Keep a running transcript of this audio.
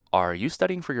Are you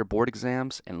studying for your board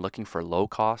exams and looking for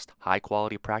low-cost,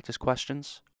 high-quality practice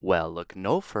questions? Well, look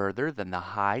no further than the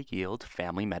High Yield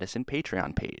Family Medicine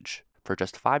Patreon page. For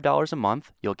just $5 a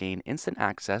month, you'll gain instant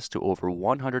access to over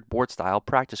 100 board-style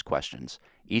practice questions,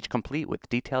 each complete with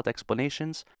detailed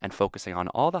explanations and focusing on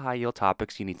all the high-yield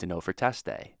topics you need to know for test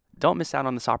day. Don't miss out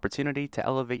on this opportunity to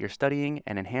elevate your studying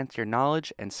and enhance your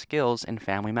knowledge and skills in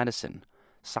family medicine.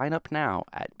 Sign up now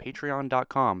at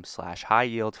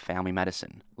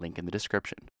patreon.com/highyieldfamilymedicine. Link in the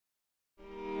description.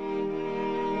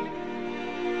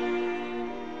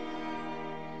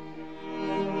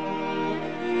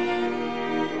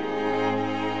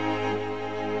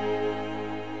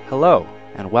 Hello,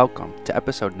 and welcome to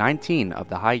episode 19 of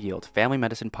the High Yield Family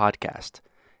Medicine Podcast.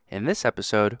 In this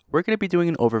episode, we're going to be doing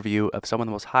an overview of some of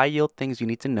the most high-yield things you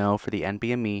need to know for the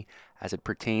NBME as it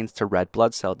pertains to red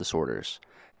blood cell disorders.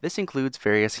 This includes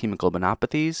various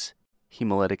hemoglobinopathies,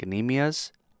 hemolytic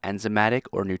anemias, enzymatic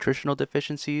or nutritional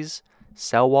deficiencies,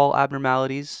 cell wall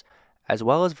abnormalities, as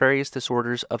well as various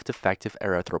disorders of defective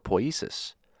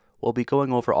erythropoiesis. We'll be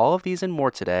going over all of these and more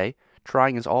today,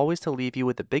 trying as always to leave you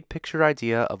with a big picture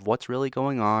idea of what's really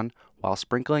going on while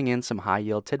sprinkling in some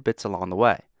high-yield tidbits along the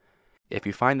way. If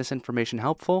you find this information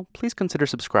helpful, please consider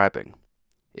subscribing.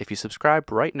 If you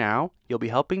subscribe right now, you'll be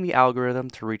helping the algorithm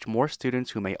to reach more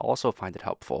students who may also find it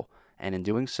helpful, and in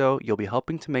doing so, you'll be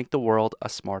helping to make the world a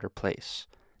smarter place.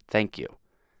 Thank you.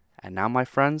 And now, my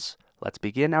friends, let's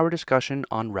begin our discussion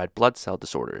on red blood cell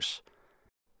disorders.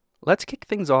 Let's kick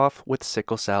things off with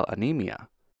sickle cell anemia.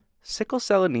 Sickle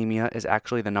cell anemia is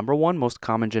actually the #1 most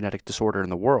common genetic disorder in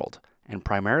the world, and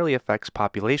primarily affects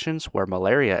populations where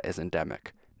malaria is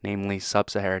endemic, namely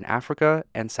Sub-Saharan Africa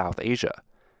and South Asia.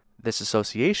 This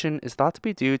association is thought to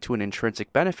be due to an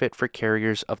intrinsic benefit for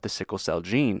carriers of the sickle cell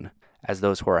gene, as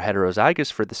those who are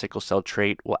heterozygous for the sickle cell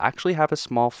trait will actually have a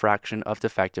small fraction of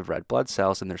defective red blood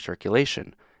cells in their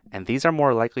circulation, and these are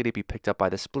more likely to be picked up by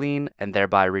the spleen and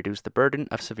thereby reduce the burden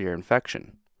of severe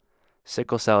infection.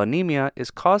 Sickle cell anemia is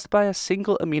caused by a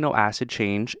single amino acid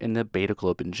change in the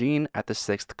beta-globin gene at the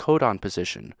 6th codon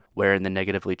position, wherein the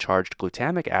negatively charged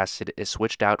glutamic acid is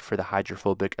switched out for the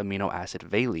hydrophobic amino acid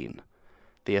valine.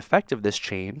 The effect of this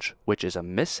change, which is a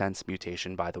missense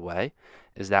mutation by the way,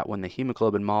 is that when the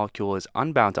hemoglobin molecule is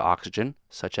unbound to oxygen,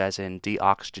 such as in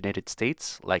deoxygenated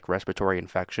states like respiratory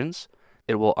infections,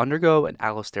 it will undergo an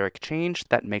allosteric change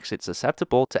that makes it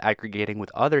susceptible to aggregating with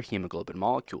other hemoglobin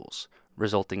molecules,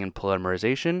 resulting in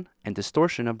polymerization and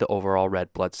distortion of the overall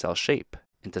red blood cell shape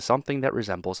into something that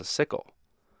resembles a sickle.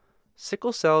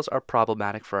 Sickle cells are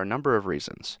problematic for a number of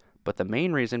reasons, but the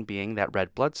main reason being that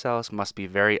red blood cells must be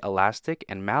very elastic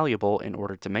and malleable in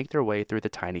order to make their way through the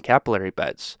tiny capillary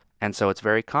beds. And so it's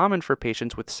very common for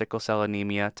patients with sickle cell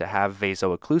anemia to have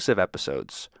vaso-occlusive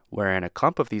episodes, wherein a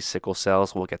clump of these sickle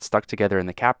cells will get stuck together in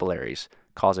the capillaries,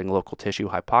 causing local tissue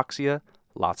hypoxia,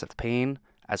 lots of pain,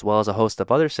 as well as a host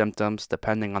of other symptoms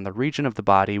depending on the region of the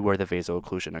body where the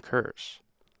vaso-occlusion occurs.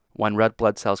 When red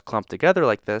blood cells clump together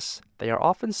like this, they are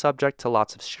often subject to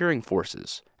lots of shearing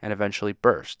forces and eventually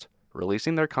burst,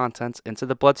 releasing their contents into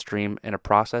the bloodstream in a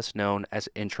process known as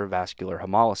intravascular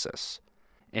hemolysis.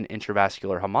 In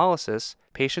intravascular hemolysis,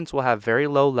 patients will have very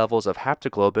low levels of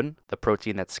haptoglobin, the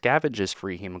protein that scavenges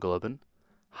free hemoglobin,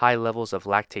 high levels of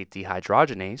lactate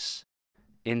dehydrogenase,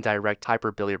 indirect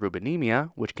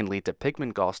hyperbilirubinemia, which can lead to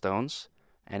pigment gallstones,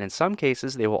 and in some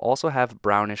cases they will also have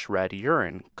brownish-red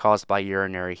urine caused by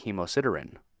urinary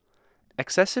hemosiderin.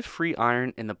 Excessive free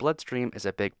iron in the bloodstream is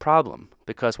a big problem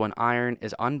because when iron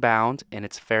is unbound in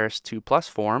its ferrous 2+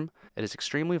 form, it is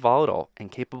extremely volatile and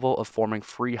capable of forming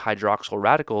free hydroxyl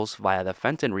radicals via the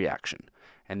Fenton reaction,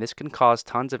 and this can cause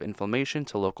tons of inflammation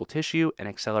to local tissue and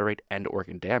accelerate end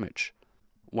organ damage.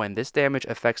 When this damage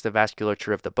affects the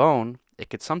vasculature of the bone, it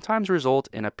could sometimes result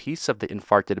in a piece of the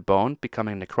infarcted bone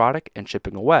becoming necrotic and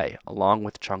chipping away, along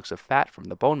with chunks of fat from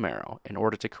the bone marrow, in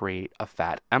order to create a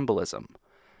fat embolism.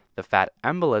 The fat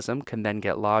embolism can then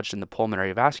get lodged in the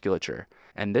pulmonary vasculature,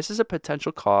 and this is a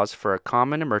potential cause for a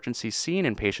common emergency seen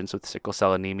in patients with sickle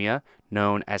cell anemia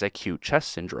known as acute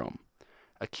chest syndrome.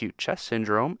 Acute chest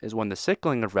syndrome is when the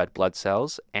sickling of red blood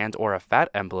cells and/or a fat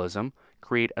embolism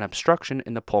create an obstruction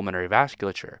in the pulmonary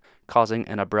vasculature, causing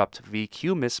an abrupt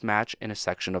VQ mismatch in a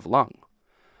section of lung.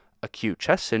 Acute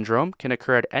chest syndrome can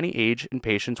occur at any age in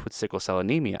patients with sickle cell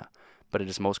anemia, but it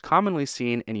is most commonly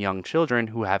seen in young children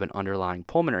who have an underlying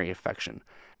pulmonary infection,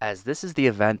 as this is the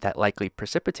event that likely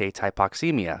precipitates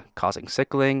hypoxemia, causing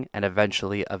sickling and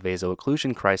eventually a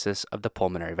vaso-occlusion crisis of the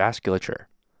pulmonary vasculature.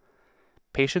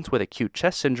 Patients with acute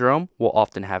chest syndrome will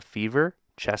often have fever,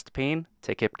 chest pain,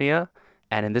 tachypnea,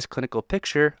 and in this clinical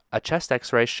picture, a chest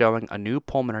x-ray showing a new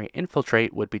pulmonary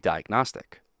infiltrate would be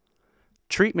diagnostic.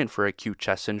 Treatment for acute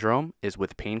chest syndrome is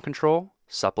with pain control,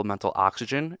 supplemental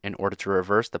oxygen in order to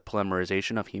reverse the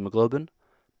polymerization of hemoglobin,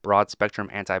 broad-spectrum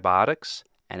antibiotics,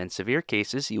 and in severe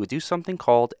cases, you would do something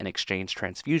called an exchange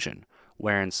transfusion,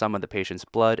 wherein some of the patient's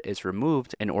blood is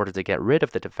removed in order to get rid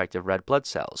of the defective red blood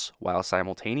cells, while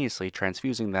simultaneously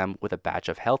transfusing them with a batch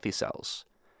of healthy cells.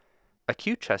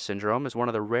 Acute chest syndrome is one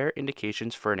of the rare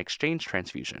indications for an exchange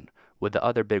transfusion, with the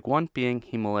other big one being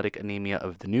hemolytic anemia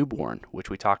of the newborn, which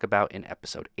we talk about in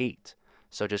episode 8.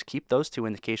 So just keep those two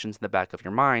indications in the back of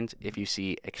your mind if you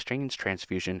see exchange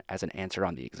transfusion as an answer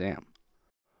on the exam.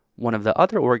 One of the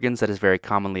other organs that is very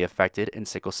commonly affected in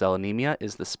sickle cell anemia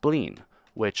is the spleen,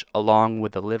 which, along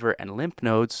with the liver and lymph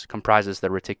nodes, comprises the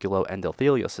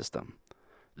reticuloendothelial system.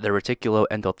 The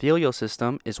reticuloendothelial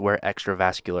system is where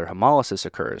extravascular hemolysis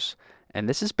occurs, and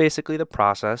this is basically the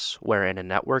process wherein a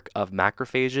network of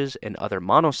macrophages and other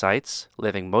monocytes,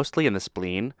 living mostly in the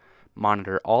spleen,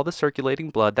 monitor all the circulating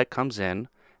blood that comes in,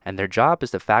 and their job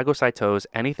is to phagocytose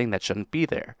anything that shouldn't be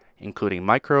there, including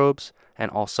microbes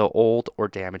and also old or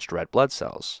damaged red blood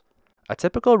cells. A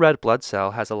typical red blood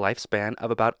cell has a lifespan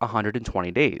of about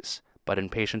 120 days, but in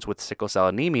patients with sickle cell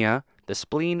anemia, the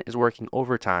spleen is working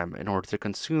overtime in order to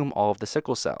consume all of the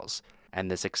sickle cells, and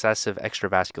this excessive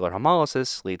extravascular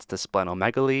hemolysis leads to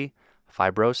splenomegaly,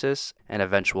 fibrosis, and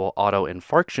eventual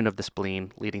autoinfarction of the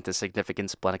spleen, leading to significant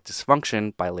splenic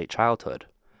dysfunction by late childhood.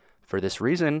 For this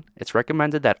reason, it's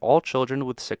recommended that all children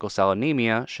with sickle cell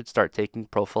anemia should start taking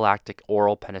prophylactic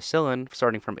oral penicillin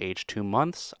starting from age 2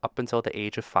 months up until the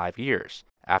age of 5 years,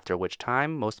 after which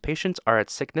time most patients are at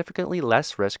significantly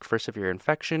less risk for severe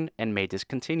infection and may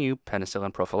discontinue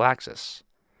penicillin prophylaxis.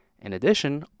 In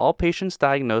addition, all patients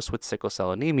diagnosed with sickle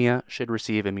cell anemia should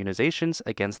receive immunizations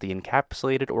against the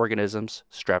encapsulated organisms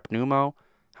strep pneumo,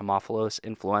 Haemophilus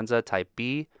influenza type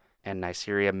B, and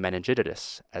Neisseria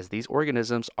meningitidis, as these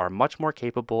organisms are much more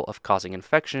capable of causing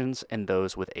infections in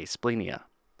those with asplenia.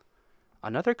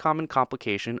 Another common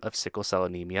complication of sickle cell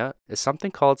anemia is something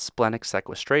called splenic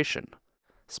sequestration.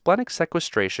 Splenic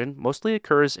sequestration mostly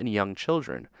occurs in young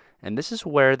children, and this is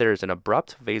where there is an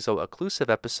abrupt vaso-occlusive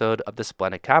episode of the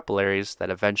splenic capillaries that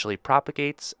eventually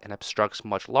propagates and obstructs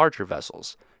much larger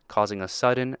vessels, causing a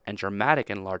sudden and dramatic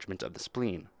enlargement of the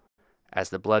spleen. As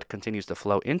the blood continues to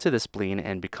flow into the spleen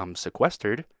and becomes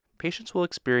sequestered, patients will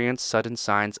experience sudden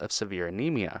signs of severe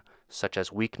anemia, such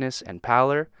as weakness and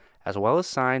pallor, as well as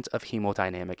signs of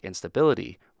hemodynamic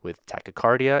instability, with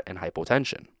tachycardia and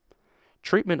hypotension.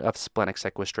 Treatment of splenic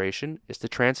sequestration is to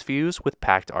transfuse with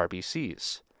packed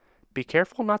RBCs. Be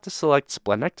careful not to select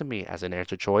splenectomy as an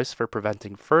answer choice for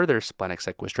preventing further splenic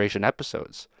sequestration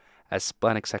episodes, as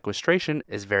splenic sequestration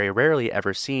is very rarely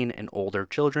ever seen in older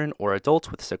children or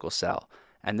adults with sickle cell,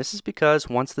 and this is because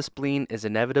once the spleen is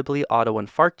inevitably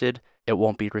autoinfarcted, it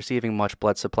won't be receiving much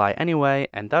blood supply anyway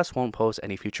and thus won't pose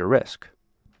any future risk.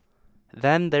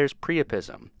 Then there's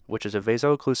priapism, which is a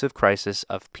vaso-occlusive crisis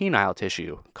of penile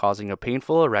tissue, causing a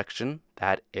painful erection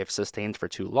that, if sustained for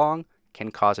too long, can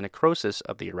cause a necrosis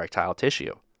of the erectile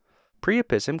tissue.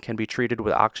 Priapism can be treated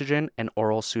with oxygen and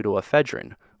oral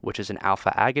pseudoephedrine, which is an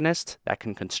alpha agonist that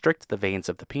can constrict the veins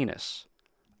of the penis.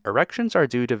 Erections are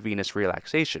due to venous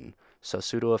relaxation, so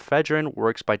pseudoephedrine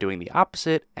works by doing the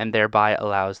opposite and thereby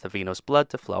allows the venous blood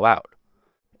to flow out.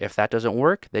 If that doesn't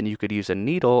work, then you could use a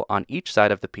needle on each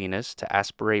side of the penis to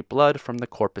aspirate blood from the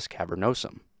corpus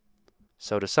cavernosum.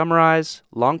 So to summarize,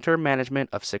 long-term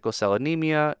management of sickle cell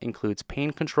anemia includes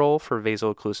pain control for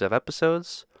vaso-occlusive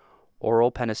episodes,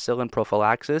 oral penicillin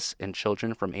prophylaxis in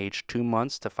children from age 2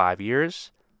 months to 5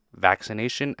 years,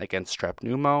 vaccination against strep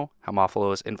pneumo,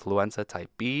 Haemophilus influenza type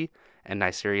B, and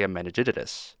Neisseria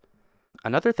meningitidis.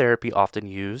 Another therapy often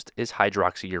used is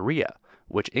hydroxyurea,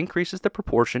 which increases the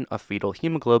proportion of fetal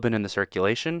hemoglobin in the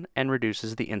circulation and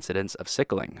reduces the incidence of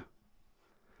sickling.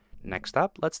 Next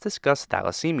up, let's discuss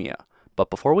thalassemia. But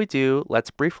before we do,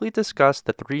 let's briefly discuss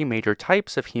the 3 major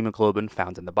types of hemoglobin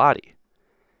found in the body.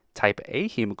 Type A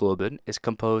hemoglobin is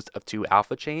composed of 2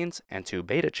 alpha chains and 2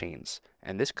 beta chains,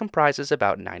 and this comprises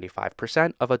about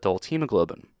 95% of adult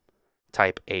hemoglobin.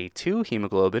 Type A2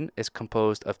 hemoglobin is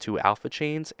composed of 2 alpha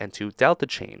chains and 2 delta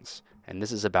chains, and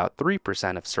this is about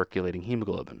 3% of circulating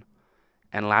hemoglobin.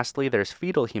 And lastly, there's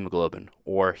fetal hemoglobin,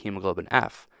 or hemoglobin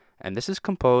F, and this is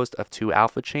composed of 2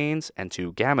 alpha chains and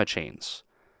 2 gamma chains.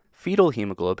 Fetal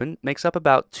hemoglobin makes up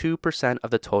about 2% of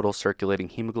the total circulating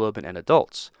hemoglobin in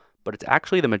adults, but it's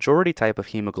actually the majority type of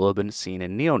hemoglobin seen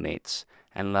in neonates,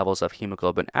 and levels of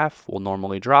hemoglobin F will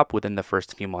normally drop within the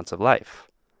first few months of life.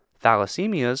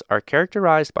 Thalassemias are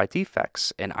characterized by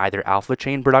defects in either alpha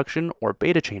chain production or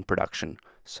beta chain production,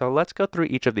 so let's go through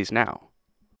each of these now.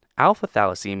 Alpha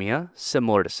thalassemia,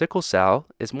 similar to sickle cell,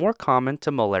 is more common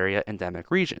to malaria endemic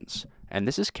regions, and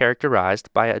this is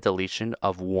characterized by a deletion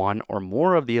of one or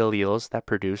more of the alleles that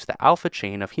produce the alpha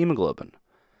chain of hemoglobin.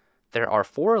 There are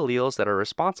 4 alleles that are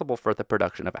responsible for the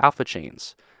production of alpha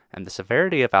chains, and the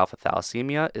severity of alpha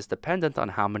thalassemia is dependent on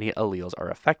how many alleles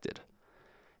are affected.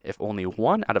 If only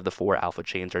 1 out of the 4 alpha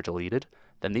chains are deleted,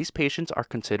 then these patients are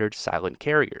considered silent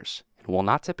carriers and will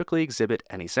not typically exhibit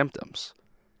any symptoms.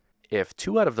 If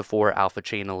 2 out of the 4 alpha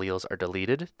chain alleles are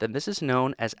deleted, then this is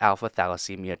known as alpha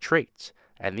thalassemia traits,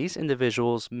 and these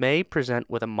individuals may present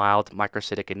with a mild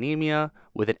microcytic anemia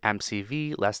with an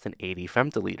MCV less than 80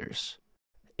 femtoliters.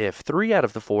 If 3 out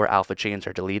of the 4 alpha chains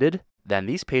are deleted, then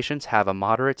these patients have a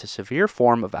moderate to severe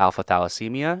form of alpha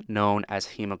thalassemia known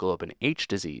as hemoglobin H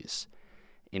disease.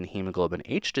 In hemoglobin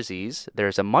H disease, there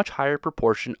is a much higher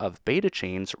proportion of beta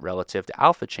chains relative to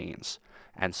alpha chains,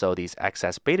 and so these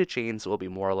excess beta chains will be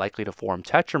more likely to form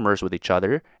tetramers with each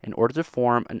other in order to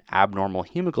form an abnormal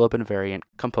hemoglobin variant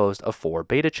composed of 4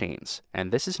 beta chains,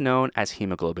 and this is known as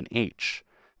hemoglobin H.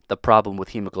 The problem with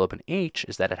hemoglobin H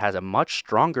is that it has a much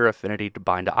stronger affinity to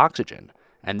bind to oxygen,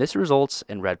 and this results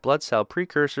in red blood cell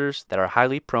precursors that are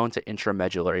highly prone to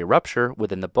intramedullary rupture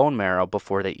within the bone marrow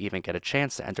before they even get a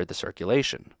chance to enter the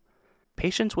circulation.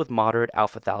 Patients with moderate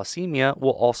alpha thalassemia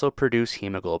will also produce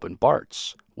hemoglobin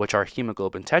BARTs, which are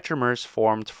hemoglobin tetramers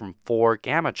formed from 4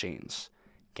 gamma chains.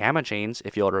 Gamma chains,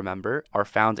 if you'll remember, are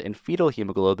found in fetal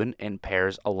hemoglobin in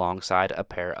pairs alongside a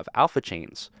pair of alpha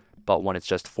chains, but when it's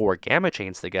just 4 gamma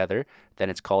chains together, then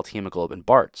it's called hemoglobin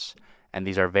BARTs, and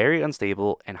these are very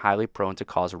unstable and highly prone to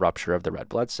cause rupture of the red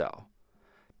blood cell.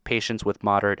 Patients with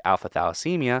moderate alpha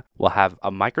thalassemia will have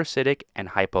a microcytic and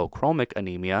hypochromic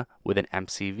anemia with an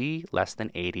MCV less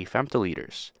than 80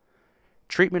 femtoliters.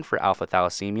 Treatment for alpha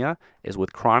thalassemia is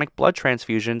with chronic blood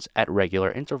transfusions at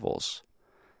regular intervals.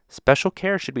 Special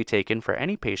care should be taken for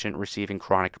any patient receiving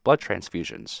chronic blood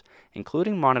transfusions,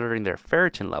 including monitoring their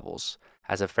ferritin levels,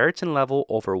 as a ferritin level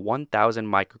over 1,000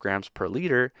 micrograms per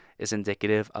liter is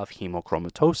indicative of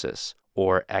hemochromatosis,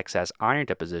 or excess iron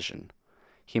deposition.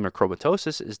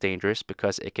 Hemochromatosis is dangerous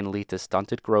because it can lead to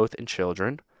stunted growth in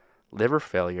children, liver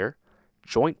failure,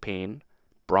 joint pain,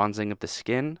 bronzing of the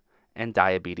skin, and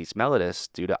diabetes mellitus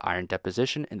due to iron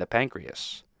deposition in the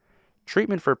pancreas.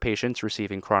 Treatment for patients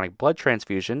receiving chronic blood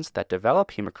transfusions that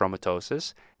develop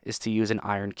hemochromatosis is to use an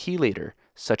iron chelator,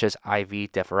 such as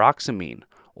IV deferoxamine,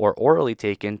 or orally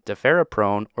taken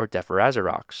deferiprone or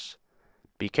deferazerox.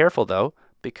 Be careful though,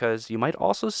 because you might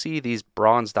also see these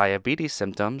bronze diabetes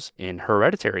symptoms in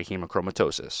hereditary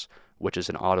hemochromatosis, which is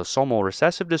an autosomal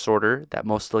recessive disorder that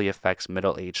mostly affects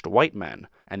middle-aged white men,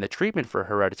 and the treatment for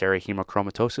hereditary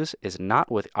hemochromatosis is not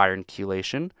with iron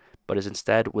chelation, but is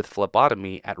instead with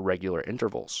phlebotomy at regular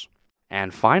intervals.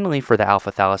 And finally, for the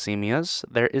alpha thalassemias,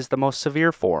 there is the most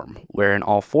severe form, wherein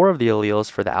all 4 of the alleles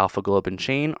for the alpha globin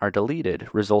chain are deleted,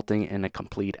 resulting in a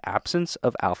complete absence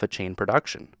of alpha chain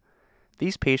production.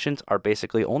 These patients are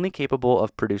basically only capable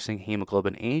of producing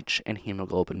hemoglobin H and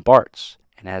hemoglobin BARTs,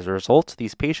 and as a result,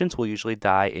 these patients will usually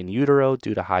die in utero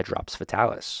due to hydrops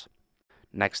fetalis.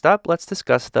 Next up, let's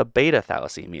discuss the beta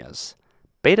thalassemias.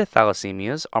 Beta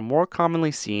thalassemias are more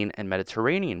commonly seen in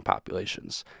Mediterranean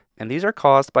populations, and these are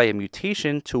caused by a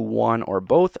mutation to one or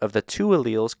both of the 2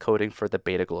 alleles coding for the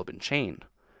beta globin chain.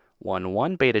 When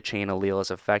one beta chain allele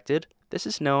is affected, this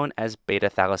is known as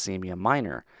beta thalassemia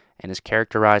minor, and is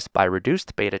characterized by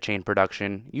reduced beta chain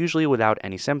production, usually without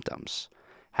any symptoms.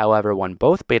 However, when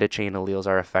both beta chain alleles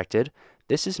are affected,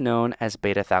 this is known as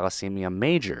beta thalassemia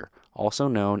major, also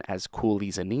known as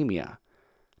Cooley's anemia.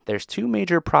 There's 2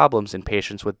 major problems in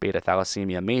patients with beta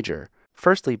thalassemia major.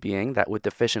 Firstly being that with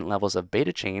deficient levels of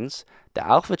beta chains, the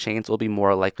alpha chains will be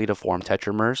more likely to form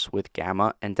tetramers with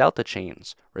gamma and delta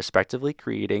chains, respectively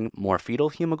creating more fetal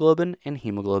hemoglobin and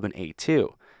hemoglobin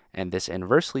A2, and this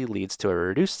inversely leads to a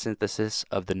reduced synthesis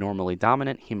of the normally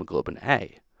dominant hemoglobin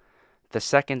A. The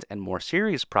second and more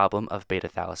serious problem of beta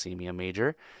thalassemia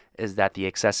major is that the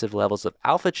excessive levels of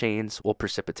alpha chains will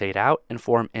precipitate out and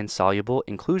form insoluble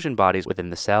inclusion bodies within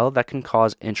the cell that can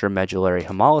cause intramedullary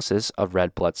hemolysis of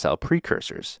red blood cell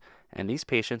precursors, and these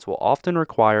patients will often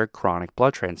require chronic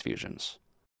blood transfusions.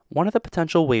 One of the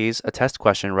potential ways a test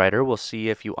question writer will see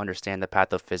if you understand the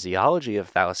pathophysiology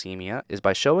of thalassemia is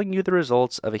by showing you the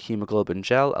results of a hemoglobin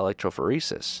gel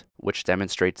electrophoresis, which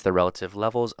demonstrates the relative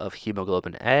levels of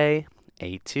hemoglobin A,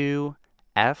 A2,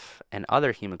 F, and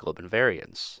other hemoglobin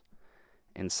variants.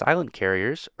 In silent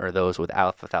carriers, or those with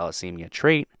alpha thalassemia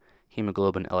trait,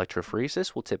 hemoglobin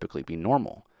electrophoresis will typically be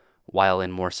normal, While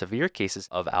in more severe cases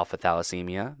of alpha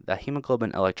thalassemia, the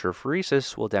hemoglobin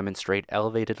electrophoresis will demonstrate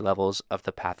elevated levels of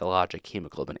the pathologic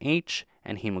hemoglobin H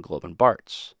and hemoglobin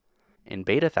Barts. In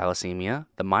beta thalassemia,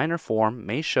 the minor form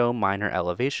may show minor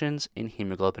elevations in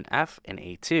hemoglobin F and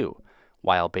A2,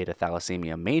 while beta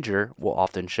thalassemia major will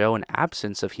often show an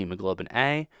absence of hemoglobin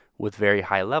A with very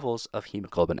high levels of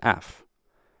hemoglobin F.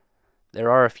 There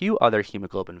are a few other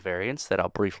hemoglobin variants that I'll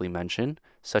briefly mention,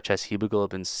 such as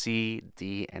hemoglobin C,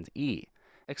 D, and E,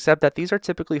 except that these are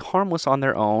typically harmless on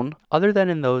their own, other than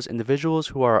in those individuals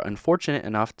who are unfortunate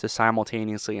enough to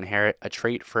simultaneously inherit a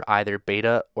trait for either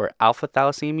beta or alpha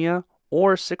thalassemia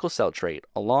or sickle cell trait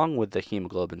along with the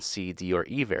hemoglobin C, D, or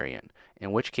E variant,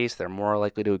 in which case they're more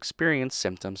likely to experience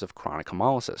symptoms of chronic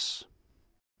hemolysis.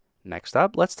 Next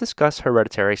up, let's discuss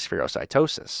hereditary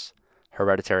spherocytosis.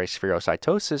 Hereditary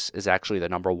spherocytosis is actually the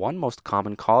number one most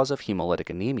common cause of hemolytic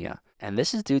anemia, and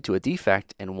this is due to a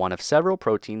defect in one of several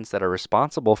proteins that are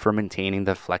responsible for maintaining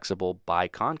the flexible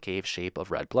biconcave shape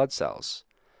of red blood cells.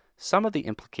 Some of the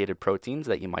implicated proteins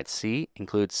that you might see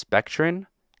include spectrin,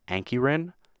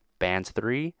 ankyrin,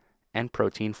 band3, and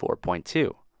protein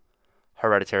 4.2.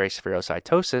 Hereditary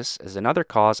spherocytosis is another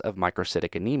cause of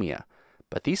microcytic anemia,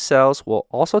 but these cells will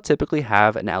also typically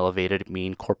have an elevated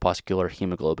mean corpuscular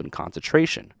hemoglobin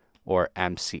concentration, or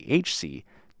MCHC,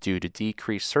 due to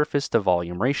decreased surface to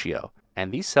volume ratio,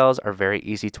 and these cells are very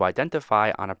easy to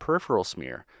identify on a peripheral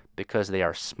smear because they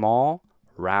are small,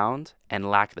 round,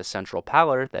 and lack the central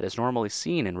pallor that is normally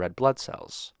seen in red blood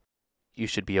cells. You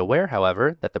should be aware,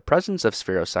 however, that the presence of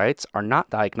spherocytes are not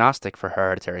diagnostic for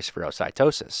hereditary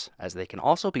spherocytosis, as they can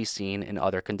also be seen in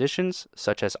other conditions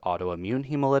such as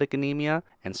autoimmune hemolytic anemia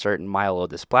and certain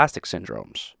myelodysplastic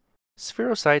syndromes.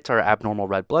 Spherocytes are abnormal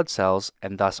red blood cells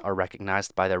and thus are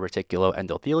recognized by the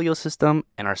reticuloendothelial system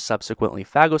and are subsequently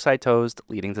phagocytosed,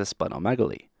 leading to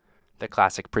splenomegaly. The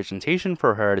classic presentation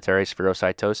for hereditary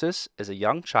spherocytosis is a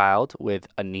young child with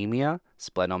anemia,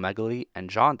 splenomegaly, and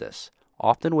jaundice,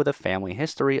 often with a family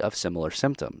history of similar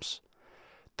symptoms.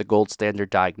 The gold standard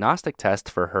diagnostic test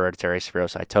for hereditary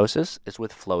spherocytosis is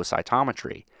with flow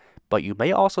cytometry, but you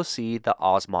may also see the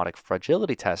osmotic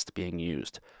fragility test being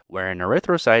used, wherein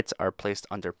erythrocytes are placed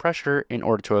under pressure in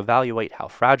order to evaluate how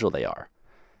fragile they are.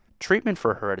 Treatment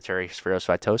for hereditary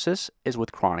spherocytosis is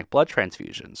with chronic blood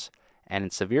transfusions, and in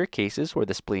severe cases where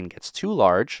the spleen gets too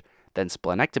large, then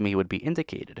splenectomy would be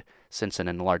indicated, since an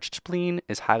enlarged spleen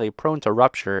is highly prone to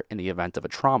rupture in the event of a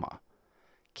trauma.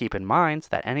 Keep in mind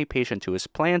that any patient who is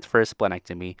planned for a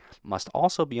splenectomy must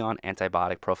also be on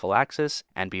antibiotic prophylaxis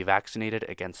and be vaccinated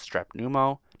against strep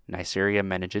pneumo, Neisseria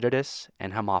meningitidis,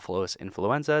 and Haemophilus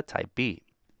influenza type B.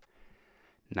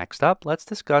 Next up, let's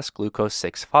discuss glucose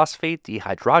 6-phosphate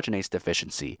dehydrogenase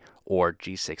deficiency, or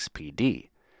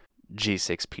G6PD.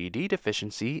 G6PD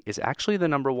deficiency is actually the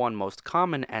number one most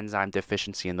common enzyme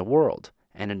deficiency in the world,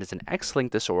 and it is an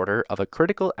X-linked disorder of a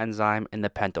critical enzyme in the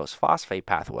pentose phosphate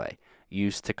pathway,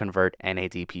 used to convert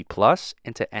NADP plus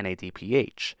into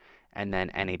NADPH, and then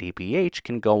NADPH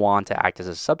can go on to act as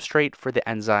a substrate for the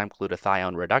enzyme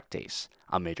glutathione reductase,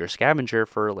 a major scavenger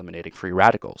for eliminating free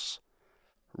radicals.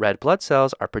 Red blood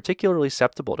cells are particularly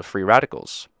susceptible to free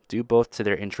radicals, due both to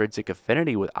their intrinsic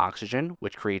affinity with oxygen,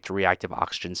 which creates reactive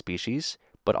oxygen species,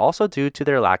 but also due to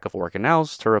their lack of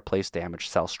organelles to replace damaged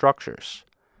cell structures.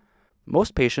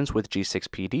 Most patients with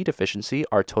G6PD deficiency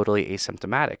are totally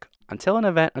asymptomatic until an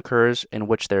event occurs in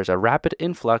which there's a rapid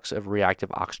influx of reactive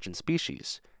oxygen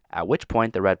species, at which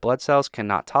point the red blood cells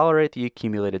cannot tolerate the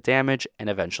accumulated damage and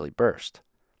eventually burst.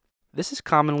 This is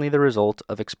commonly the result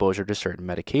of exposure to certain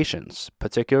medications,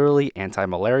 particularly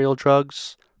antimalarial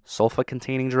drugs,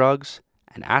 sulfa-containing drugs,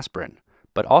 and aspirin,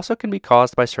 but also can be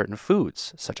caused by certain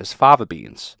foods, such as fava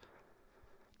beans.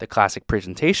 The classic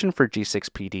presentation for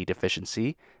G6PD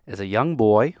deficiency is a young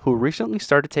boy who recently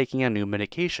started taking a new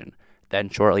medication, then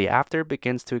shortly after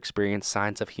begins to experience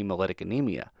signs of hemolytic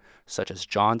anemia, such as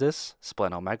jaundice,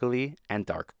 splenomegaly, and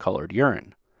dark-colored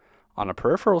urine. On a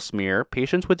peripheral smear,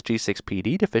 patients with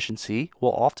G6PD deficiency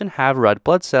will often have red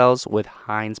blood cells with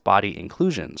Heinz body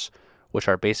inclusions, which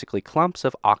are basically clumps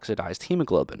of oxidized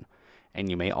hemoglobin, and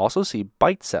you may also see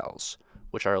bite cells,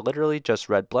 which are literally just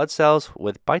red blood cells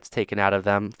with bites taken out of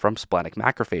them from splenic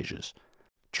macrophages.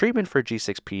 Treatment for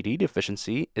G6PD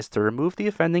deficiency is to remove the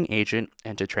offending agent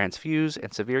and to transfuse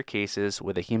in severe cases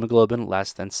with a hemoglobin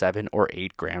less than 7 or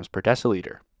 8 grams per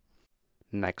deciliter.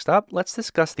 Next up, let's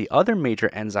discuss the other major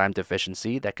enzyme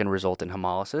deficiency that can result in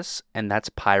hemolysis, and that's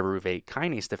pyruvate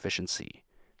kinase deficiency.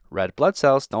 Red blood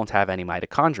cells don't have any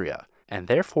mitochondria, and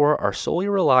therefore are solely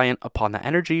reliant upon the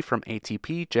energy from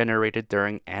ATP generated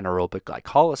during anaerobic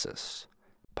glycolysis.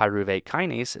 Pyruvate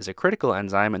kinase is a critical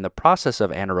enzyme in the process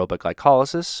of anaerobic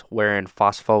glycolysis, wherein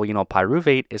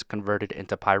phosphoenolpyruvate is converted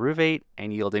into pyruvate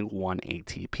and yielding 1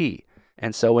 ATP.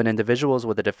 And so in individuals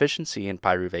with a deficiency in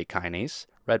pyruvate kinase,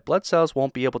 red blood cells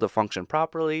won't be able to function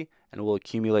properly and will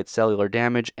accumulate cellular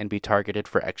damage and be targeted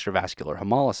for extravascular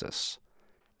hemolysis.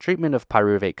 Treatment of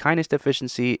pyruvate kinase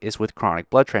deficiency is with chronic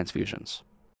blood transfusions.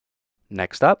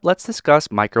 Next up, let's discuss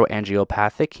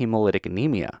microangiopathic hemolytic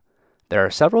anemia. There are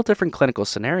several different clinical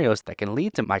scenarios that can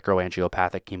lead to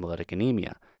microangiopathic hemolytic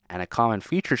anemia, and a common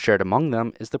feature shared among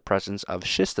them is the presence of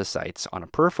schistocytes on a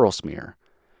peripheral smear.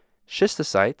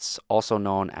 Schistocytes, also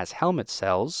known as helmet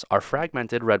cells, are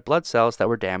fragmented red blood cells that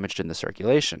were damaged in the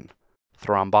circulation.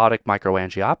 Thrombotic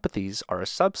microangiopathies are a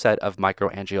subset of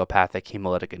microangiopathic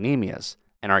hemolytic anemias,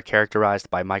 and are characterized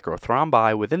by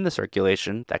microthrombi within the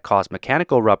circulation that cause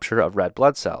mechanical rupture of red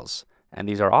blood cells, and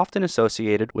these are often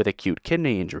associated with acute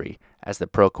kidney injury, as the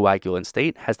procoagulant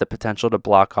state has the potential to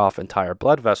block off entire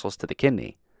blood vessels to the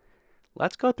kidney.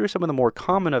 Let's go through some of the more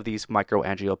common of these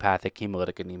microangiopathic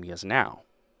hemolytic anemias now.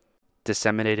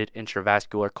 Disseminated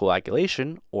intravascular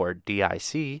coagulation, or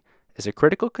DIC, is a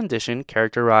critical condition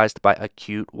characterized by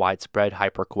acute widespread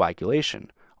hypercoagulation,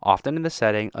 often in the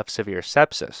setting of severe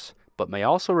sepsis, but may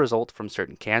also result from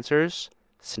certain cancers,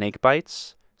 snake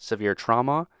bites, severe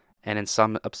trauma, and in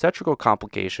some obstetrical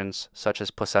complications such as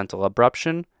placental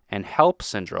abruption and HELLP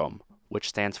syndrome, which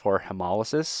stands for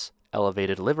hemolysis,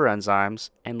 elevated liver enzymes,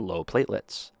 and low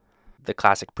platelets. The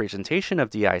classic presentation of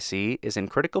DIC is in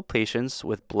critical patients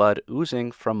with blood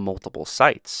oozing from multiple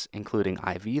sites, including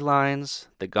IV lines,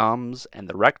 the gums, and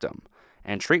the rectum,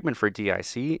 and treatment for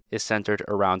DIC is centered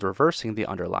around reversing the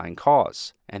underlying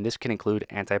cause, and this can include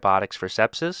antibiotics for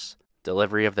sepsis,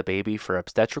 delivery of the baby for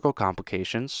obstetrical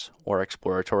complications, or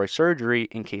exploratory surgery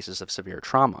in cases of severe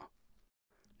trauma.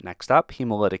 Next up,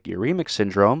 hemolytic uremic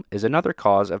syndrome is another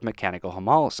cause of mechanical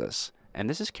hemolysis, and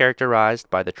this is characterized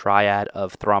by the triad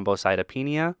of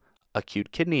thrombocytopenia,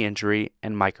 acute kidney injury,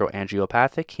 and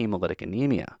microangiopathic hemolytic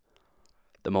anemia.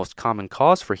 The most common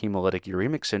cause for hemolytic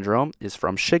uremic syndrome is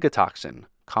from Shiga toxin,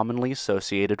 commonly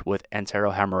associated with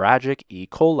enterohemorrhagic E.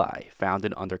 coli found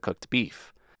in undercooked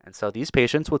beef. And so these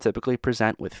patients will typically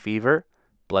present with fever,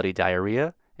 bloody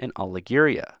diarrhea, and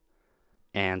oliguria.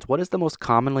 And what is the most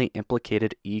commonly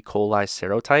implicated E. coli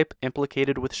serotype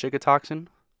implicated with Shiga toxin?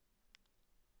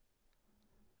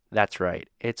 That's right,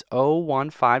 it's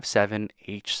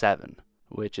O157H7.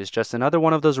 Which is just another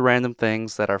one of those random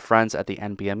things that our friends at the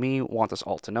NBME want us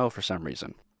all to know for some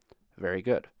reason. Very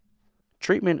good.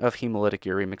 Treatment of hemolytic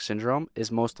uremic syndrome is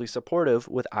mostly supportive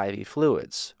with IV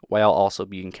fluids, while also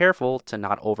being careful to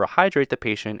not overhydrate the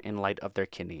patient in light of their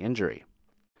kidney injury.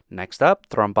 Next up,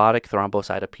 thrombotic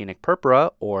thrombocytopenic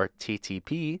purpura, or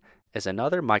TTP, is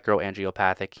another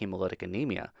microangiopathic hemolytic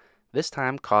anemia, this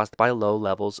time caused by low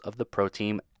levels of the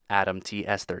protein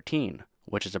ADAMTS13,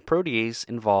 which is a protease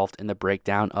involved in the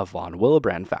breakdown of von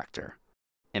Willebrand factor.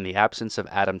 In the absence of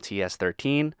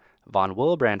ADAMTS13, von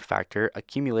Willebrand factor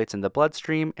accumulates in the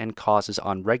bloodstream and causes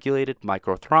unregulated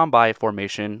microthrombi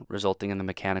formation, resulting in the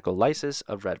mechanical lysis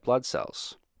of red blood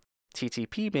cells.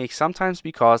 TTP may sometimes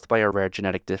be caused by a rare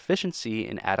genetic deficiency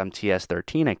in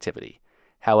ADAMTS13 activity.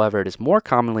 However, it is more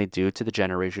commonly due to the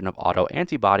generation of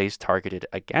autoantibodies targeted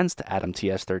against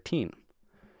ADAMTS13.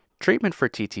 Treatment for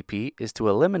TTP is to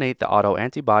eliminate the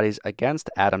autoantibodies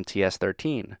against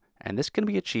ADAMTS13, and this can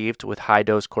be achieved with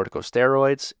high-dose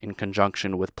corticosteroids in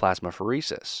conjunction with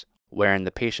plasmapheresis, wherein the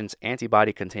patient's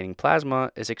antibody-containing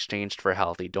plasma is exchanged for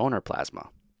healthy donor plasma.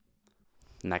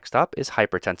 Next up is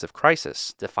hypertensive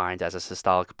crisis, defined as a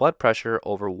systolic blood pressure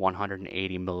over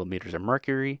 180 millimeters of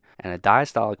mercury and a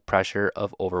diastolic pressure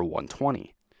of over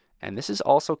 120. And this is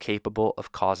also capable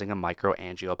of causing a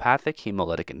microangiopathic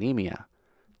hemolytic anemia.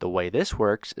 The way this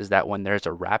works is that when there's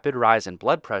a rapid rise in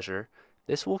blood pressure,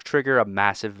 this will trigger a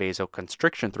massive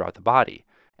vasoconstriction throughout the body,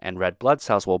 and red blood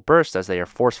cells will burst as they are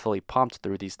forcefully pumped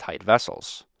through these tight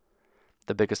vessels.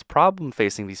 The biggest problem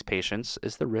facing these patients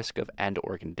is the risk of end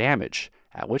organ damage,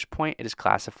 at which point it is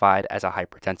classified as a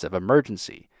hypertensive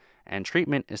emergency, and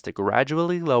treatment is to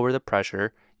gradually lower the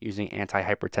pressure using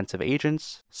antihypertensive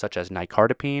agents such as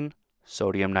nicardipine,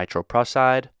 sodium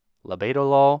nitroprusside,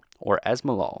 labetalol, or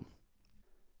esmolol.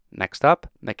 Next up,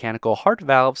 mechanical heart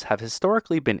valves have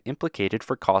historically been implicated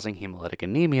for causing hemolytic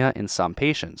anemia in some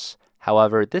patients.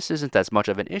 However, this isn't as much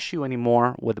of an issue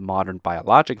anymore with modern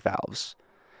biologic valves.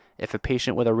 If a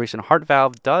patient with a recent heart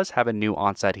valve does have a new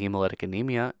onset hemolytic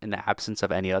anemia in the absence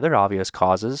of any other obvious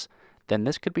causes, then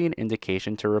this could be an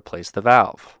indication to replace the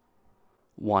valve.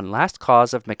 One last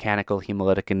cause of mechanical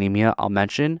hemolytic anemia I'll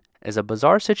mention is a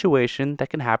bizarre situation that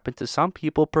can happen to some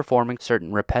people performing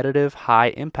certain repetitive,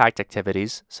 high-impact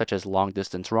activities such as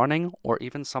long-distance running or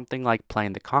even something like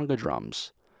playing the conga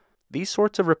drums. These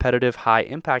sorts of repetitive,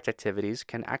 high-impact activities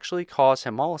can actually cause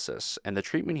hemolysis, and the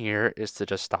treatment here is to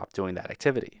just stop doing that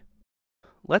activity.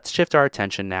 Let's shift our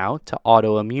attention now to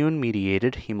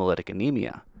autoimmune-mediated hemolytic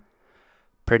anemia.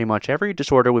 Pretty much every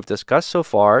disorder we've discussed so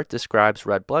far describes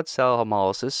red blood cell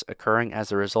hemolysis occurring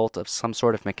as a result of some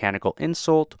sort of mechanical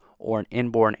insult or an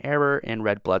inborn error in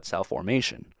red blood cell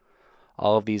formation.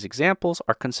 All of these examples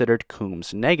are considered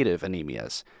Coombs negative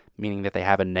anemias, meaning that they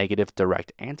have a negative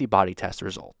direct antibody test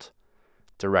result.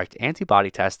 Direct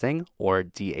antibody testing, or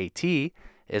DAT,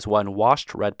 is when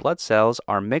washed red blood cells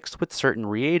are mixed with certain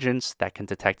reagents that can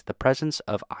detect the presence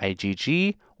of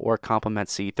IgG or complement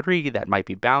C3 that might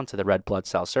be bound to the red blood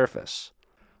cell surface.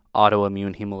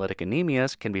 Autoimmune hemolytic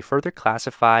anemias can be further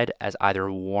classified as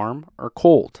either warm or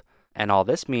cold, and all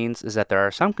this means is that there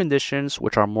are some conditions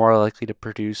which are more likely to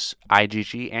produce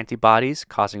IgG antibodies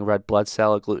causing red blood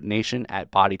cell agglutination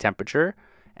at body temperature,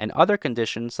 and other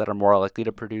conditions that are more likely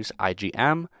to produce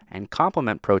IgM and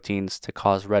complement proteins to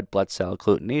cause red blood cell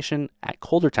agglutination at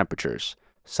colder temperatures,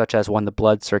 such as when the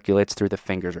blood circulates through the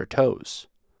fingers or toes.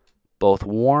 Both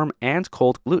warm and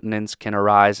cold agglutinins can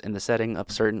arise in the setting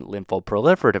of certain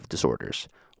lymphoproliferative disorders,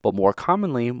 but more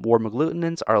commonly, warm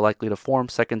agglutinins are likely to form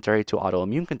secondary to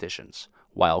autoimmune conditions,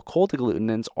 while cold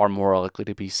agglutinins are more likely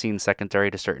to be seen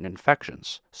secondary to certain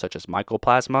infections, such as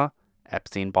mycoplasma,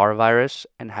 Epstein-Barr virus,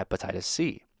 and hepatitis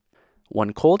C.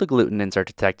 When cold agglutinins are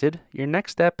detected, your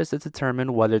next step is to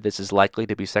determine whether this is likely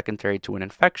to be secondary to an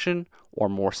infection or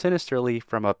more sinisterly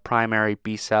from a primary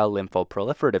B-cell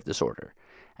lymphoproliferative disorder,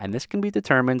 and this can be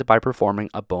determined by performing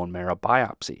a bone marrow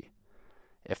biopsy.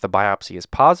 If the biopsy is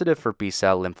positive for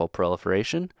B-cell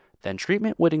lymphoproliferation, then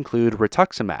treatment would include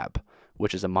rituximab,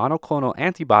 which is a monoclonal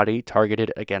antibody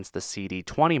targeted against the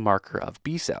CD20 marker of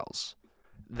B cells.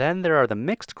 Then there are the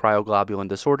mixed cryoglobulin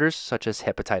disorders such as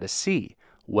hepatitis C,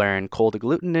 wherein cold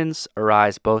agglutinins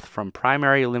arise both from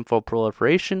primary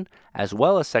lymphoproliferation as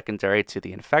well as secondary to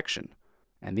the infection,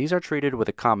 and these are treated with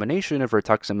a combination of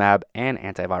rituximab and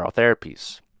antiviral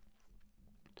therapies.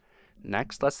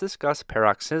 Next, let's discuss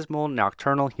paroxysmal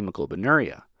nocturnal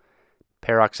hemoglobinuria.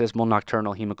 Paroxysmal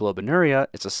nocturnal hemoglobinuria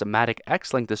is a somatic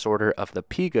X-linked disorder of the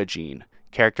PIGA gene,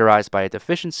 characterized by a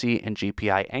deficiency in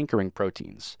GPI anchoring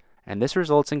proteins, and this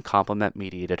results in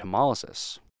complement-mediated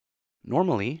hemolysis.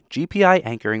 Normally, GPI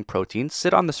anchoring proteins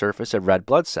sit on the surface of red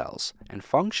blood cells and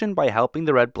function by helping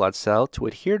the red blood cell to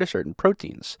adhere to certain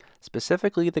proteins,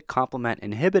 specifically the complement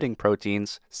inhibiting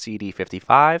proteins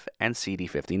CD55 and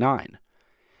CD59.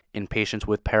 In patients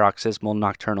with paroxysmal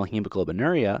nocturnal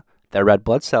hemoglobinuria, their red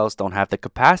blood cells don't have the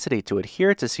capacity to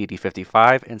adhere to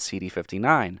CD55 and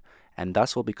CD59, and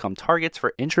thus will become targets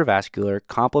for intravascular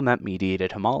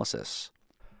complement-mediated hemolysis.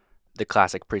 The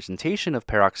classic presentation of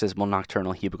paroxysmal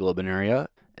nocturnal hemoglobinuria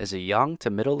is a young to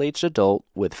middle-aged adult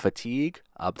with fatigue,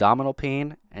 abdominal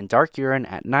pain, and dark urine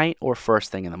at night or first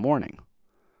thing in the morning.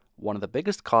 One of the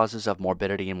biggest causes of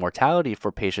morbidity and mortality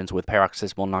for patients with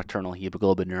paroxysmal nocturnal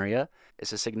hemoglobinuria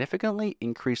is a significantly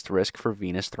increased risk for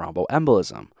venous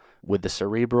thromboembolism, with the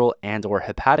cerebral and/or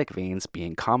hepatic veins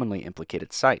being commonly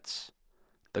implicated sites.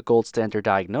 The gold standard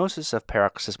diagnosis of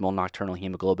paroxysmal nocturnal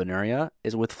hemoglobinuria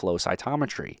is with flow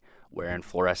cytometry, wherein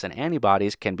fluorescent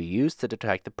antibodies can be used to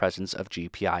detect the presence of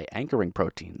GPI anchoring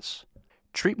proteins.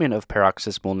 Treatment of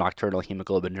paroxysmal nocturnal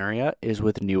hemoglobinuria is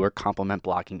with newer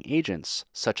complement-blocking agents,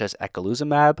 such as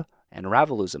eculizumab and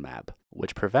ravulizumab,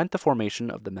 which prevent the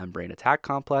formation of the membrane attack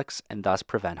complex and thus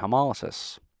prevent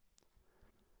hemolysis.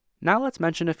 Now let's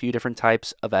mention a few different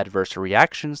types of adverse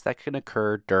reactions that can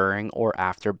occur during or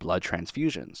after blood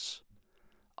transfusions.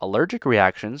 Allergic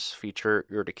reactions feature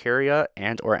urticaria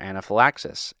and/or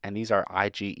anaphylaxis, and these are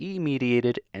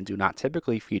IgE-mediated and do not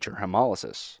typically feature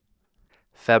hemolysis.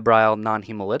 Febrile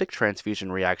non-hemolytic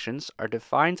transfusion reactions are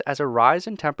defined as a rise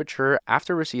in temperature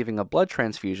after receiving a blood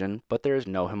transfusion, but there is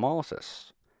no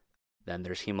hemolysis. Then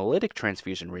there's hemolytic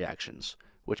transfusion reactions,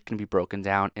 which can be broken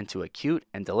down into acute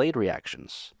and delayed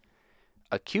reactions.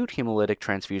 Acute hemolytic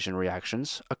transfusion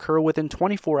reactions occur within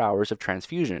 24 hours of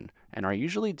transfusion and are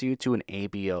usually due to an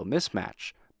ABO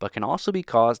mismatch, but can also be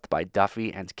caused by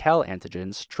Duffy and Kell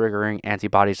antigens triggering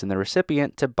antibodies in the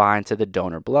recipient to bind to the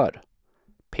donor blood.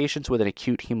 Patients with an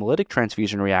acute hemolytic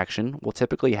transfusion reaction will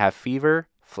typically have fever,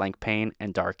 flank pain,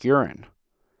 and dark urine.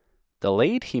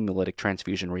 Delayed hemolytic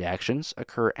transfusion reactions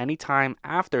occur anytime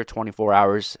after 24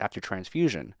 hours after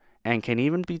transfusion and can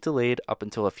even be delayed up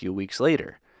until a few weeks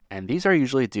later, and these are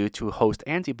usually due to host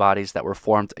antibodies that were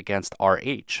formed against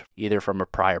Rh, either from a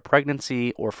prior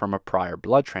pregnancy or from a prior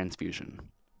blood transfusion.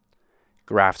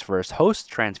 Graft versus host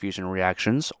transfusion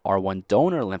reactions are when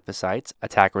donor lymphocytes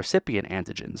attack recipient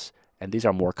antigens, and these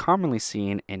are more commonly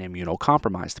seen in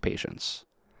immunocompromised patients.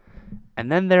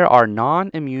 And then there are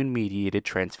non-immune mediated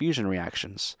transfusion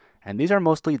reactions, and these are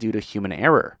mostly due to human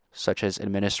error, such as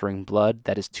administering blood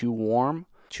that is too warm,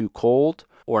 too cold,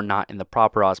 or not in the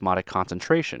proper osmotic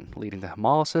concentration, leading to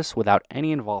hemolysis without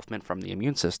any involvement from the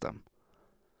immune system.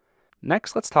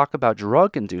 Next, let's talk about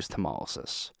drug-induced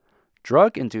hemolysis.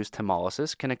 Drug-induced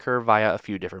hemolysis can occur via a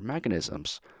few different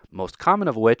mechanisms, most common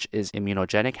of which is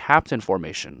immunogenic hapten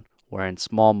formation, wherein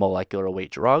small molecular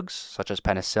weight drugs, such as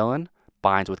penicillin,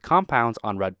 binds with compounds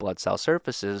on red blood cell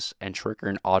surfaces and trigger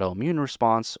an autoimmune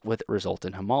response with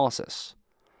resultant hemolysis.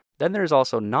 Then there is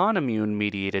also non-immune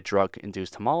mediated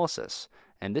drug-induced hemolysis,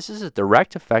 and this is a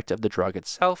direct effect of the drug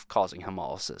itself causing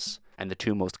hemolysis, and the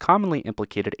two most commonly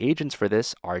implicated agents for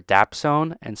this are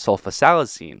dapsone and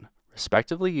sulfasalazine,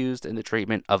 respectively used in the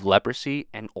treatment of leprosy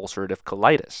and ulcerative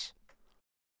colitis.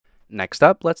 Next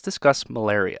up, let's discuss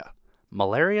malaria.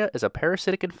 Malaria is a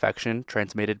parasitic infection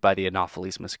transmitted by the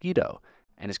Anopheles mosquito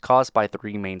and is caused by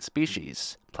three main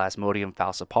species, Plasmodium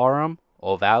falciparum,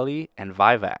 ovale, and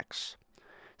vivax.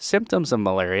 Symptoms of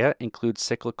malaria include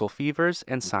cyclical fevers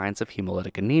and signs of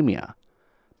hemolytic anemia.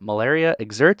 Malaria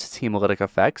exerts its hemolytic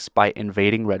effects by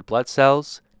invading red blood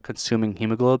cells, consuming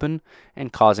hemoglobin,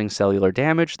 and causing cellular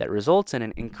damage that results in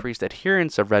an increased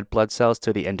adherence of red blood cells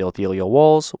to the endothelial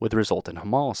walls with resultant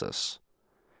hemolysis.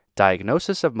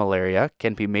 Diagnosis of malaria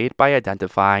can be made by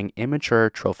identifying immature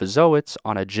trophozoites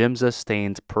on a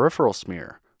Giemsa-stained peripheral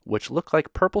smear, which look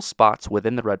like purple spots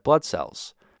within the red blood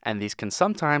cells, and these can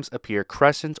sometimes appear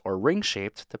crescent or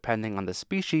ring-shaped depending on the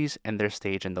species and their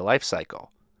stage in the life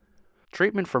cycle.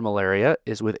 Treatment for malaria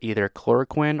is with either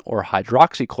chloroquine or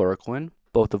hydroxychloroquine,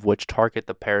 both of which target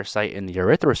the parasite in the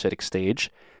erythrocytic stage,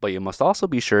 but you must also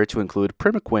be sure to include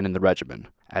primaquine in the regimen,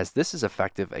 as this is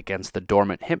effective against the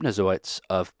dormant hypnozoites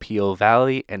of P.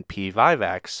 ovale and P.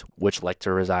 vivax, which like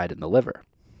to reside in the liver.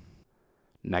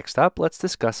 Next up, let's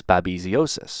discuss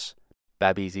babesiosis.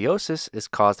 Babesiosis is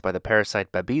caused by the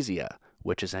parasite Babesia,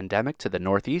 which is endemic to the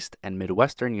northeast and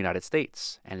midwestern United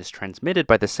States, and is transmitted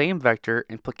by the same vector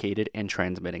implicated in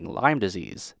transmitting Lyme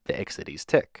disease, the Ixodes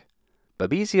tick.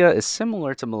 Babesia is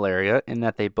similar to malaria in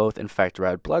that they both infect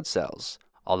red blood cells,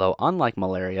 although unlike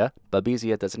malaria,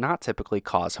 Babesia does not typically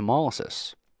cause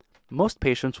hemolysis. Most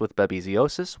patients with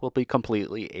babesiosis will be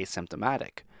completely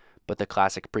asymptomatic, but the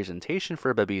classic presentation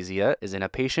for Babesia is in a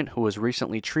patient who was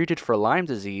recently treated for Lyme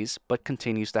disease but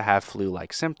continues to have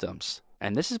flu-like symptoms.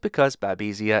 And this is because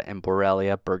Babesia and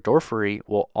Borrelia burgdorferi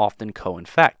will often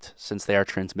co-infect, since they are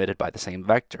transmitted by the same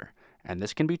vector, and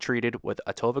this can be treated with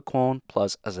atovaquone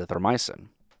plus azithromycin.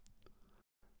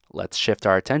 Let's shift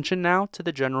our attention now to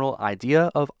the general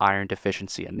idea of iron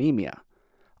deficiency anemia.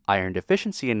 Iron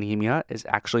deficiency anemia is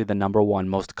actually the #1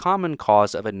 most common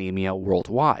cause of anemia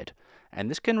worldwide, and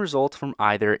this can result from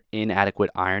either inadequate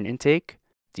iron intake,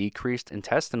 decreased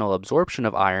intestinal absorption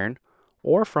of iron,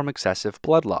 or from excessive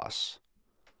blood loss.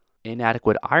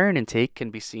 Inadequate iron intake can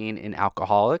be seen in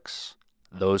alcoholics,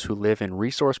 those who live in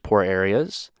resource-poor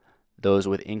areas, those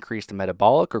with increased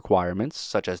metabolic requirements,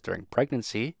 such as during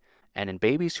pregnancy, and in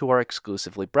babies who are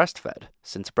exclusively breastfed,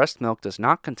 since breast milk does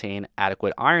not contain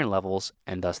adequate iron levels,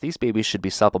 and thus these babies should be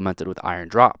supplemented with iron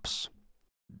drops.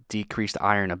 Decreased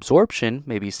iron absorption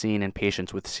may be seen in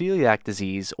patients with celiac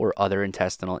disease or other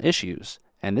intestinal issues,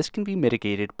 and this can be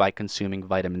mitigated by consuming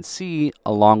vitamin C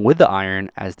along with the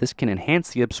iron, as this can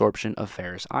enhance the absorption of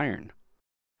ferrous iron.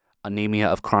 Anemia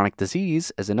of chronic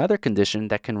disease is another condition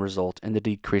that can result in the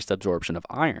decreased absorption of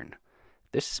iron.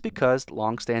 This is because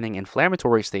long-standing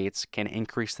inflammatory states can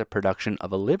increase the production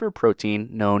of a liver protein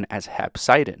known as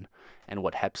hepcidin, and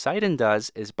what hepcidin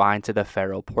does is bind to the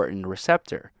ferroportin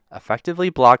receptor, effectively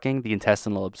blocking the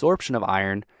intestinal absorption of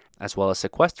iron, as well as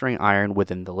sequestering iron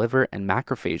within the liver and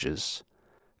macrophages.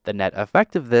 The net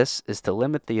effect of this is to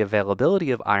limit the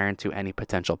availability of iron to any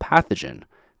potential pathogen,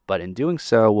 but in doing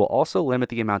so will also limit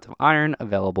the amount of iron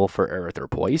available for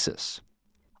erythropoiesis.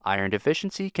 Iron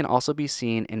deficiency can also be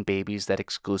seen in babies that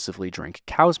exclusively drink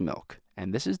cow's milk,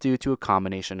 and this is due to a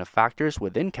combination of factors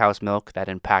within cow's milk that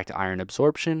impact iron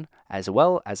absorption, as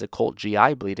well as occult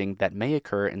GI bleeding that may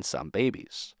occur in some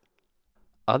babies.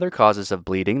 Other causes of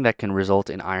bleeding that can result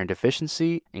in iron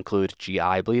deficiency include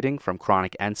GI bleeding from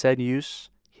chronic NSAID use,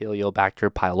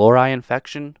 Heliobacter pylori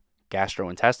infection,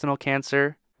 gastrointestinal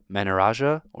cancer,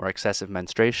 menorrhagia or excessive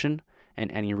menstruation,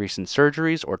 and any recent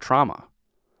surgeries or trauma.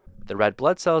 The red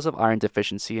blood cells of iron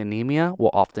deficiency anemia will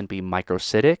often be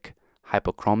microcytic,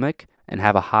 hypochromic, and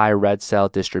have a high red cell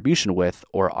distribution width,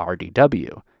 or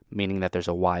RDW, meaning that there's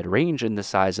a wide range in the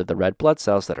size of the red blood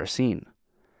cells that are seen.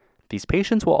 These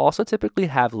patients will also typically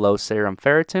have low serum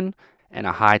ferritin and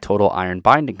a high total iron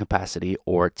binding capacity,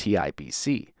 or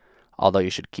TIBC, although you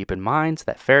should keep in mind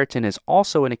that ferritin is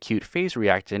also an acute phase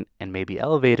reactant and may be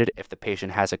elevated if the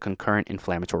patient has a concurrent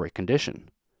inflammatory condition.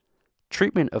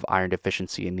 Treatment of iron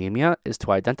deficiency anemia is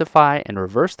to identify and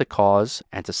reverse the cause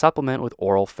and to supplement with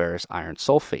oral ferrous iron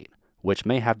sulfate, which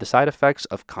may have the side effects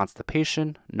of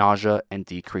constipation, nausea, and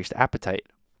decreased appetite.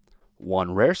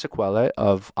 One rare sequelae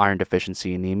of iron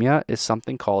deficiency anemia is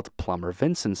something called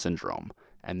Plummer-Vinson syndrome,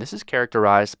 and this is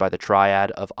characterized by the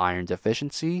triad of iron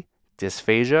deficiency,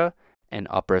 dysphagia, and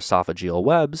upper esophageal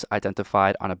webs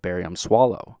identified on a barium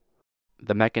swallow.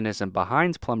 The mechanism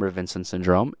behind Plummer-Vinson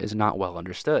syndrome is not well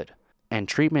understood, and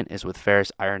treatment is with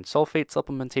ferrous iron sulfate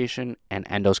supplementation and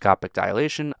endoscopic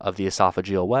dilation of the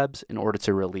esophageal webs in order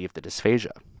to relieve the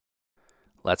dysphagia.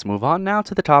 Let's move on now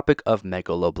to the topic of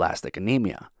megaloblastic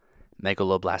anemia.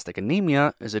 Megaloblastic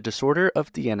anemia is a disorder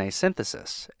of DNA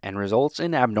synthesis and results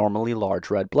in abnormally large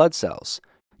red blood cells,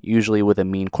 usually with a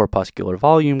mean corpuscular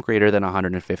volume greater than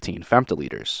 115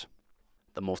 femtoliters.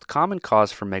 The most common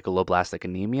cause for megaloblastic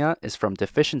anemia is from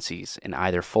deficiencies in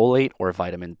either folate or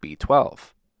vitamin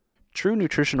B12. True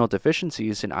nutritional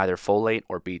deficiencies in either folate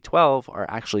or B12 are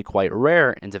actually quite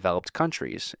rare in developed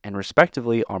countries and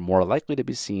respectively are more likely to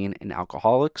be seen in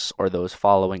alcoholics or those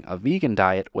following a vegan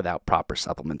diet without proper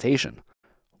supplementation.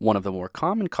 One of the more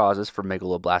common causes for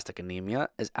megaloblastic anemia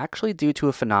is actually due to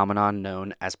a phenomenon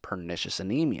known as pernicious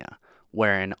anemia,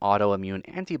 wherein autoimmune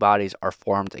antibodies are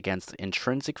formed against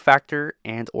intrinsic factor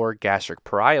and/or gastric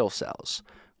parietal cells,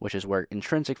 which is where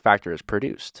intrinsic factor is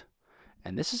produced.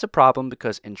 And this is a problem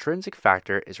because intrinsic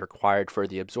factor is required for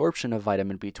the absorption of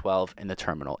vitamin B12 in the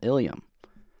terminal ileum.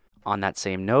 On that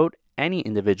same note, any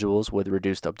individuals with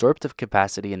reduced absorptive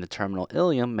capacity in the terminal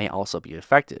ileum may also be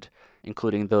affected,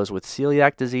 including those with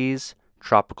celiac disease,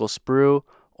 tropical sprue,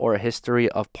 or a history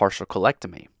of partial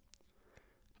colectomy.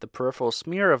 The peripheral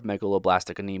smear of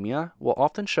megaloblastic anemia will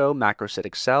often show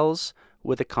macrocytic cells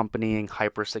with accompanying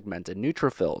hypersegmented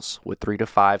neutrophils with 3 to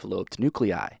 5 lobed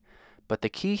nuclei. But the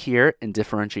key here in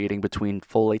differentiating between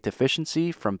folate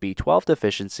deficiency from B12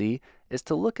 deficiency is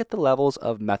to look at the levels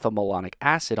of methylmalonic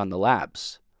acid on the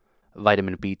labs.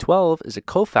 Vitamin B12 is a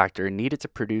cofactor needed to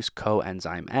produce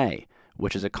coenzyme A,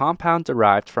 which is a compound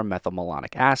derived from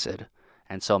methylmalonic acid,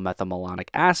 and so methylmalonic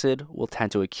acid will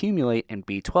tend to accumulate in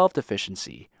B12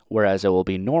 deficiency, whereas it will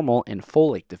be normal in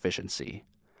folate deficiency.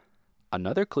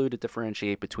 Another clue to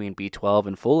differentiate between B12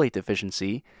 and folate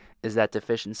deficiency is that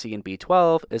deficiency in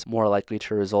B12 is more likely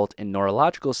to result in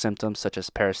neurological symptoms such as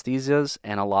paresthesias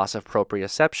and a loss of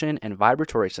proprioception and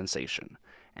vibratory sensation,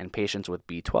 and patients with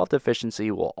B12 deficiency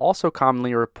will also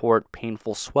commonly report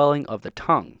painful swelling of the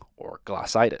tongue, or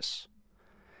glossitis.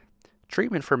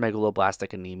 Treatment for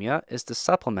megaloblastic anemia is to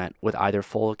supplement with either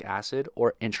folic acid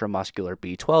or intramuscular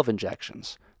B12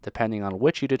 injections, depending on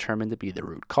which you determine to be the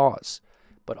root cause.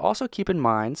 But also keep in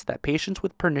mind that patients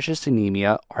with pernicious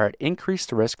anemia are at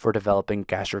increased risk for developing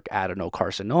gastric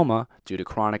adenocarcinoma due to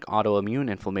chronic autoimmune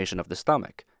inflammation of the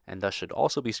stomach, and thus should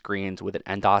also be screened with an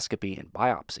endoscopy and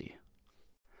biopsy.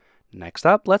 Next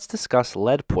up, let's discuss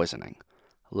lead poisoning.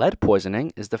 Lead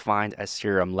poisoning is defined as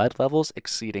serum lead levels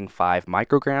exceeding 5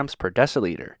 micrograms per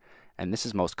deciliter, and this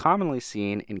is most commonly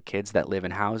seen in kids that live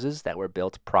in houses that were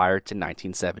built prior to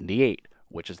 1978.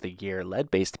 Which is the year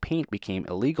lead-based paint became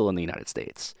illegal in the United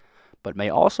States, but may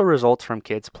also result from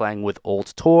kids playing with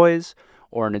old toys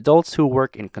or in adults who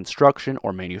work in construction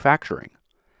or manufacturing.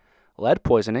 Lead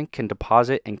poisoning can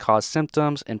deposit and cause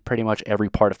symptoms in pretty much every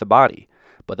part of the body,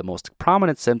 but the most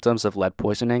prominent symptoms of lead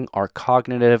poisoning are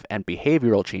cognitive and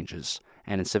behavioral changes,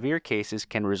 and in severe cases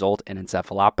can result in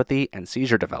encephalopathy and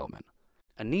seizure development.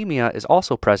 Anemia is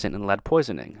also present in lead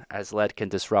poisoning, as lead can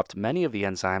disrupt many of the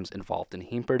enzymes involved in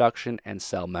heme production and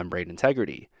cell membrane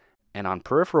integrity, and on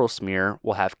peripheral smear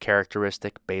will have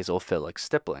characteristic basophilic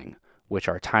stippling, which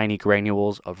are tiny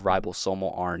granules of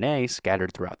ribosomal RNA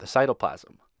scattered throughout the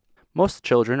cytoplasm. Most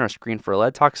children are screened for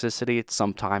lead toxicity at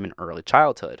some time in early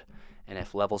childhood, and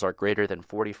if levels are greater than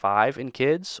 45 in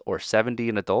kids or 70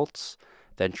 in adults,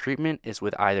 then treatment is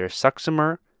with either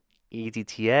Succimer,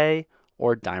 EDTA,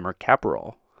 or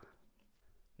dimercaprol.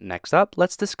 Next up,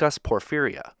 let's discuss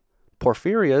porphyria.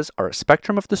 Porphyrias are a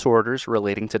spectrum of disorders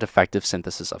relating to defective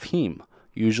synthesis of heme,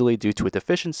 usually due to a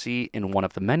deficiency in one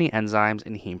of the many enzymes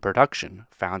in heme production,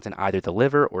 found in either the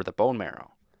liver or the bone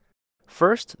marrow.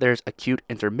 First, there's acute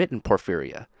intermittent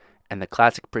porphyria, And the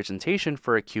classic presentation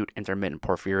for acute intermittent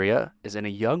porphyria is in a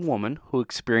young woman who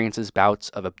experiences bouts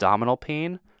of abdominal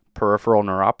pain, peripheral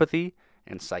neuropathy,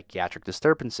 and psychiatric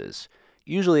disturbances,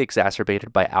 usually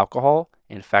exacerbated by alcohol,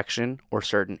 infection, or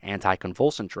certain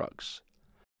anticonvulsant drugs.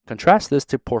 Contrast this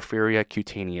to porphyria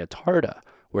cutanea tarda,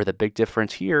 where the big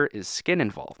difference here is skin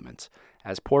involvement.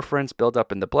 As porphyrins build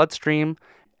up in the bloodstream,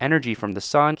 energy from the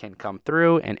sun can come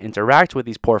through and interact with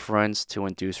these porphyrins to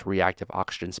induce reactive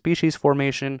oxygen species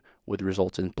formation, with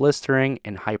resultant blistering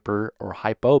and hyper or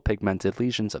hypopigmented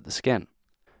lesions of the skin.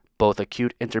 Both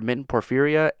acute intermittent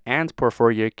porphyria and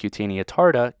porphyria cutanea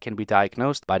tarda can be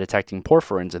diagnosed by detecting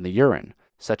porphyrins in the urine,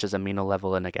 such as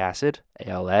aminolevulinic acid,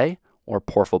 ALA, or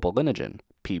porphobilinogen,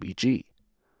 PBG.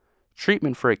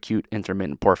 Treatment for acute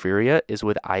intermittent porphyria is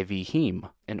with IV heme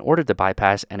in order to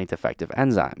bypass any defective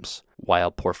enzymes,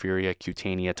 while porphyria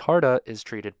cutanea tarda is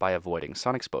treated by avoiding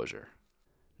sun exposure.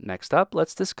 Next up,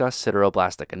 let's discuss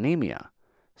sideroblastic anemia.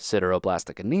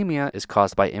 Sideroblastic anemia is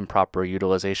caused by improper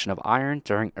utilization of iron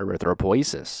during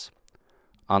erythropoiesis.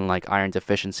 Unlike iron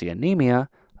deficiency anemia,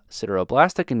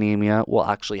 sideroblastic anemia will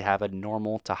actually have a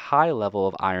normal to high level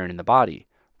of iron in the body,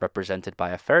 represented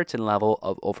by a ferritin level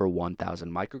of over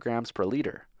 1,000 micrograms per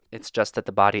liter. It's just that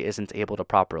the body isn't able to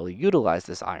properly utilize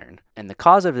this iron, and the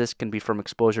cause of this can be from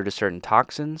exposure to certain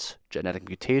toxins, genetic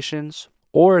mutations,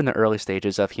 or in the early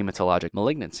stages of hematologic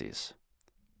malignancies.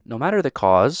 No matter the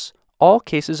cause, all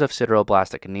cases of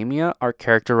sideroblastic anemia are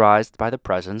characterized by the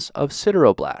presence of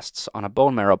sideroblasts on a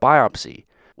bone marrow biopsy,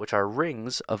 which are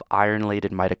rings of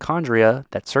iron-laden mitochondria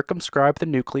that circumscribe the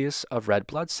nucleus of red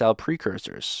blood cell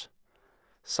precursors.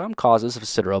 Some causes of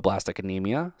sideroblastic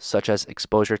anemia, such as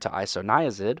exposure to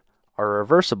isoniazid, are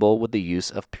reversible with the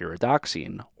use of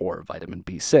pyridoxine, or vitamin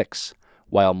B6,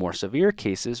 while more severe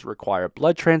cases require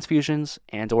blood transfusions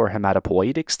and/or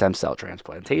hematopoietic stem cell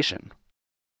transplantation.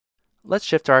 Let's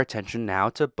shift our attention now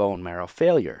to bone marrow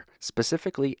failure,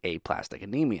 specifically aplastic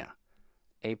anemia.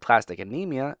 Aplastic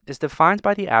anemia is defined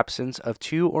by the absence of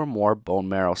two or more bone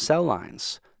marrow cell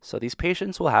lines. So these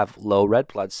patients will have low red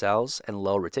blood cells and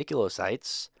low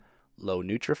reticulocytes, low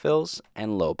neutrophils,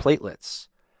 and low platelets.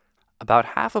 About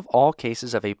half of all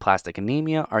cases of aplastic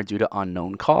anemia are due to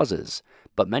unknown causes,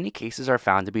 but many cases are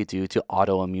found to be due to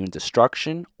autoimmune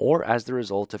destruction or as the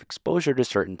result of exposure to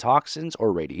certain toxins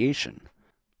or radiation.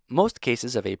 Most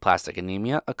cases of aplastic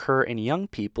anemia occur in young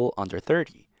people under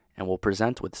 30 and will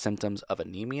present with symptoms of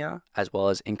anemia as well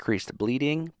as increased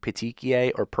bleeding,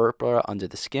 petechiae or purpura under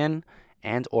the skin,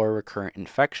 and/or recurrent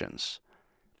infections.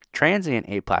 Transient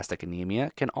aplastic anemia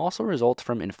can also result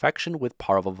from infection with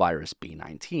parvovirus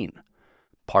B19.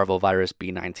 Parvovirus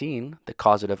B19, the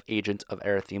causative agent of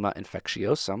erythema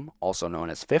infectiosum, also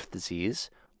known as fifth disease,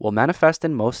 will manifest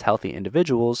in most healthy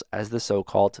individuals as the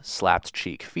so-called slapped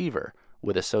cheek fever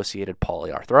with associated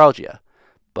polyarthralgia,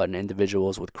 but in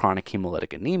individuals with chronic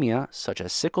hemolytic anemia, such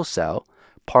as sickle cell,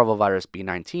 parvovirus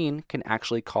B19 can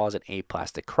actually cause an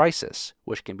aplastic crisis,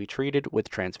 which can be treated with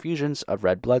transfusions of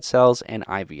red blood cells and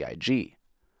IVIG.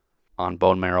 On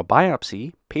bone marrow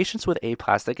biopsy, patients with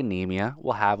aplastic anemia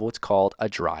will have what's called a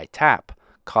dry tap,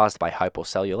 caused by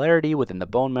hypocellularity within the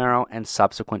bone marrow and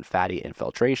subsequent fatty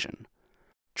infiltration.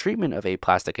 Treatment of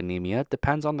aplastic anemia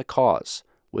depends on the cause,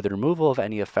 with removal of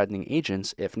any offending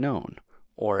agents if known,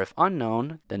 or if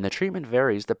unknown, then the treatment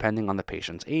varies depending on the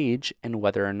patient's age and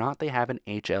whether or not they have an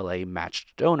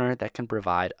HLA-matched donor that can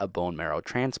provide a bone marrow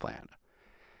transplant.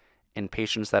 In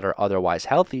patients that are otherwise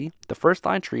healthy, the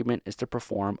first-line treatment is to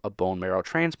perform a bone marrow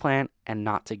transplant and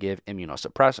not to give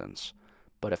immunosuppressants.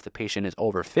 But if the patient is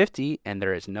over 50 and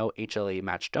there is no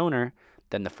HLA-matched donor,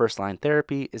 then the first-line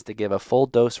therapy is to give a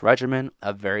full-dose regimen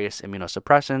of various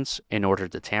immunosuppressants in order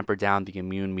to tamper down the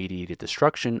immune-mediated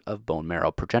destruction of bone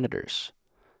marrow progenitors.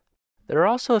 There are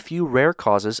also a few rare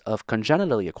causes of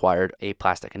congenitally acquired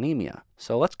aplastic anemia,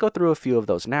 so let's go through a few of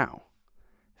those now.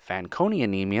 Fanconi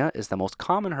anemia is the most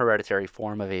common hereditary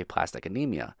form of aplastic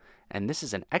anemia, and this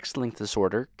is an X-linked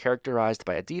disorder characterized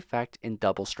by a defect in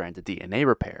double-stranded DNA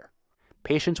repair.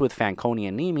 Patients with Fanconi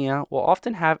anemia will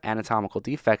often have anatomical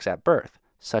defects at birth,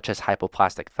 such as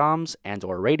hypoplastic thumbs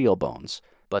and/or radial bones,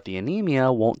 but the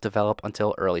anemia won't develop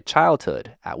until early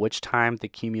childhood, at which time the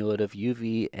cumulative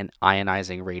UV and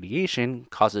ionizing radiation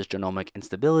causes genomic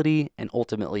instability and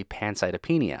ultimately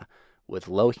pancytopenia, with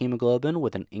low hemoglobin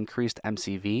with an increased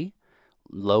MCV,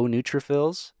 low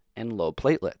neutrophils, and low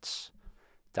platelets.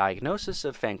 Diagnosis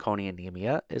of Fanconi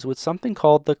anemia is with something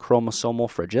called the chromosomal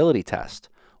fragility test,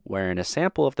 wherein a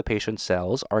sample of the patient's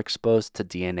cells are exposed to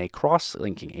DNA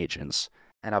cross-linking agents,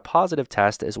 and a positive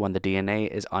test is when the DNA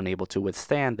is unable to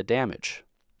withstand the damage.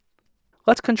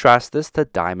 Let's contrast this to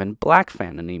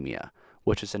Diamond-Blackfan anemia,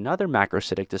 which is another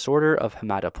macrocytic disorder of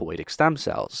hematopoietic stem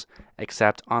cells,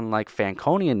 except unlike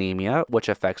Fanconi anemia, which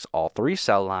affects all three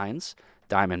cell lines,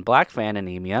 Diamond-Blackfan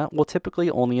anemia will typically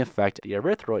only affect the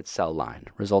erythroid cell line,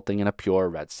 resulting in a pure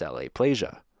red cell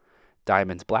aplasia.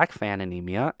 Diamond-Blackfan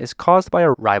anemia is caused by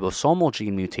a ribosomal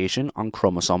gene mutation on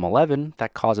chromosome 11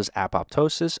 that causes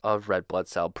apoptosis of red blood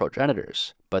cell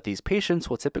progenitors, but these patients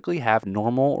will typically have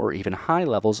normal or even high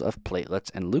levels of platelets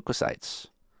and leukocytes.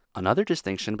 Another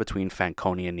distinction between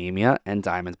Fanconi anemia and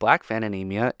Diamond-Blackfan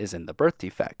anemia is in the birth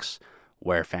defects,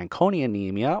 where Fanconi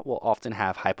anemia will often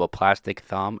have hypoplastic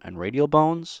thumb and radial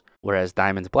bones, whereas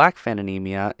Diamond-Blackfan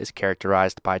anemia is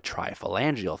characterized by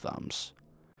triphalangeal thumbs.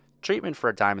 Treatment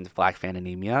for Diamond-Blackfan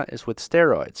anemia is with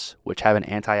steroids, which have an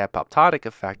anti-apoptotic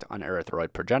effect on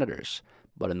erythroid progenitors.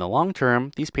 But in the long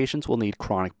term, these patients will need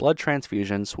chronic blood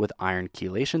transfusions with iron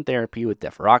chelation therapy with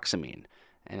deferoxamine.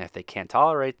 And if they can't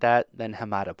tolerate that, then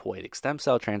hematopoietic stem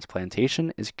cell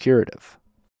transplantation is curative.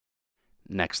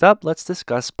 Next up, let's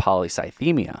discuss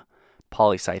polycythemia.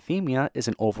 Polycythemia is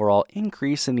an overall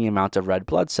increase in the amount of red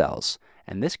blood cells,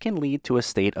 and this can lead to a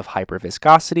state of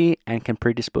hyperviscosity and can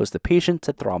predispose the patient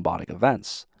to thrombotic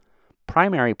events.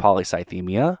 Primary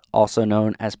polycythemia, also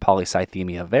known as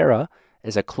polycythemia vera,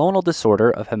 is a clonal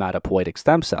disorder of hematopoietic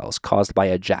stem cells caused by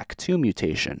a JAK2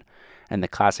 mutation, and the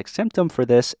classic symptom for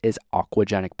this is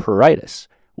aquagenic pruritus,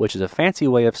 which is a fancy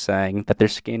way of saying that their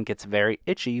skin gets very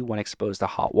itchy when exposed to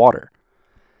hot water.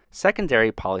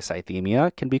 Secondary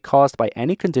polycythemia can be caused by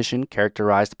any condition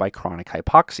characterized by chronic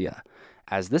hypoxia,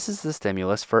 as this is the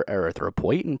stimulus for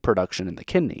erythropoietin production in the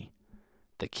kidney.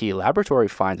 The key laboratory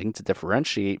finding to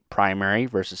differentiate primary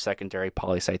versus secondary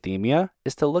polycythemia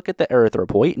is to look at the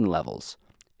erythropoietin levels.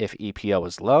 If EPO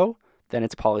is low, then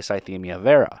it's polycythemia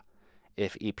vera.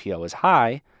 If EPO is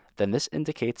high, then this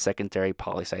indicates secondary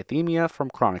polycythemia from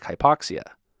chronic hypoxia.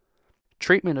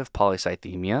 Treatment of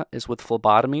polycythemia is with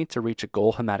phlebotomy to reach a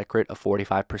goal hematocrit of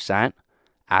 45%,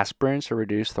 aspirin to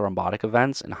reduce thrombotic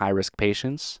events in high-risk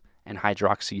patients, and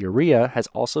hydroxyurea has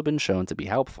also been shown to be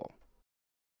helpful.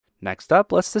 Next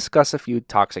up, let's discuss a few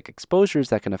toxic exposures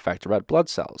that can affect red blood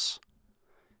cells.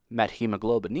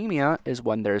 Methemoglobinemia is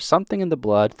when there is something in the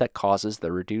blood that causes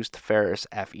the reduced ferrous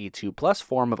Fe2+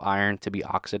 form of iron to be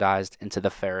oxidized into the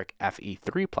ferric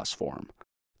Fe3+ form.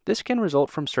 This can result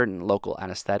from certain local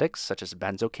anesthetics such as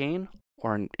benzocaine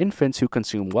or in infants who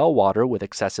consume well water with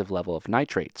excessive level of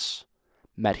nitrates.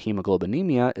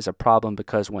 Methemoglobinemia is a problem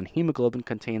because when hemoglobin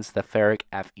contains the ferric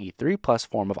Fe3+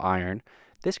 form of iron,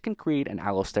 this can create an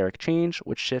allosteric change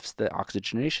which shifts the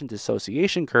oxygenation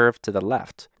dissociation curve to the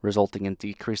left, resulting in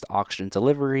decreased oxygen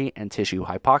delivery and tissue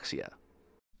hypoxia.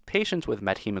 Patients with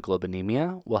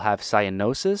methemoglobinemia will have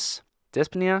cyanosis,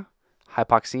 dyspnea,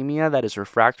 hypoxemia that is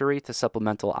refractory to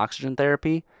supplemental oxygen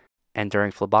therapy, and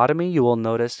during phlebotomy you will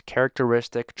notice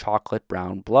characteristic chocolate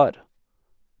brown blood.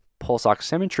 Pulse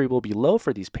oximetry will be low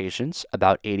for these patients,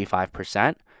 about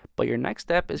 85%, but your next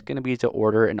step is going to be to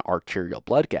order an arterial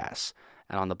blood gas.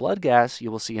 And on the blood gas, you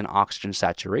will see an oxygen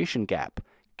saturation gap,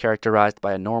 characterized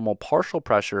by a normal partial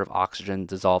pressure of oxygen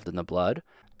dissolved in the blood,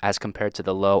 as compared to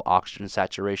the low oxygen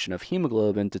saturation of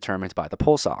hemoglobin determined by the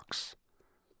pulse ox.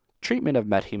 Treatment of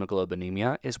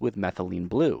methemoglobinemia is with methylene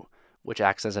blue, which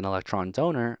acts as an electron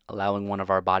donor, allowing one of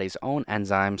our body's own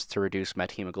enzymes to reduce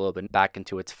methemoglobin back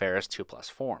into its ferrous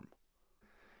 2+ form.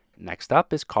 Next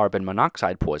up is carbon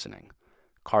monoxide poisoning.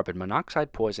 Carbon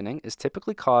monoxide poisoning is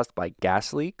typically caused by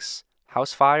gas leaks,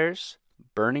 house fires,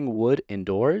 burning wood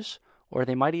indoors, or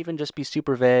they might even just be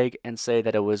super vague and say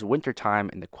that it was wintertime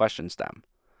in the question stem.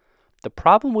 The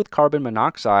problem with carbon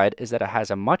monoxide is that it has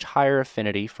a much higher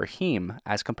affinity for heme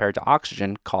as compared to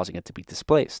oxygen, causing it to be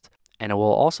displaced. And it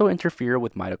will also interfere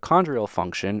with mitochondrial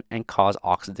function and cause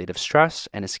oxidative stress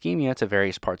and ischemia to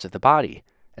various parts of the body,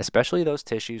 especially those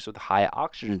tissues with high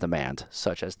oxygen demand,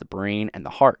 such as the brain and the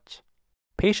heart.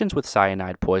 Patients with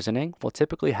cyanide poisoning will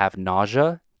typically have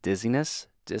nausea, dizziness,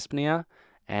 dyspnea,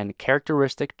 and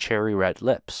characteristic cherry red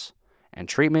lips, and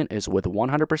treatment is with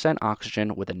 100%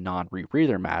 oxygen with a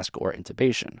non-rebreather mask or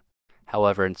intubation.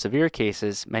 However, in severe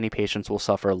cases, many patients will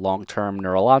suffer long-term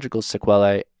neurological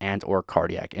sequelae and or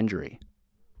cardiac injury.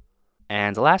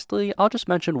 And lastly, I'll just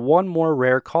mention one more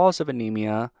rare cause of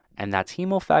anemia, and that's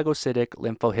hemophagocytic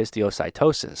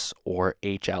lymphohistiocytosis, or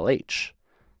HLH.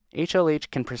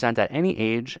 HLH can present at any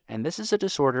age, and this is a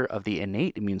disorder of the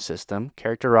innate immune system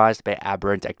characterized by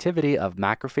aberrant activity of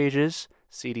macrophages,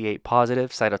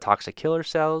 CD8-positive cytotoxic killer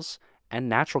cells, and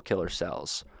natural killer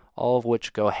cells, all of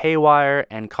which go haywire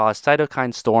and cause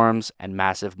cytokine storms and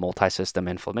massive multisystem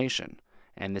inflammation.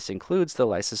 And this includes the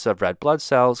lysis of red blood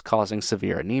cells causing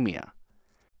severe anemia.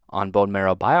 On bone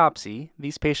marrow biopsy,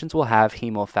 these patients will have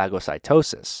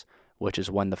hemophagocytosis, which is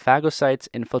when the phagocytes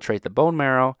infiltrate the bone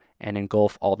marrow and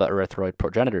engulf all the erythroid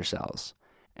progenitor cells,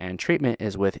 and treatment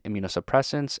is with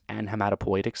immunosuppressants and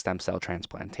hematopoietic stem cell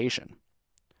transplantation.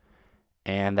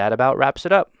 And that about wraps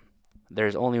it up.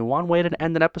 There's only one way to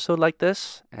end an episode like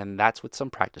this, and that's with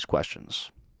some practice questions.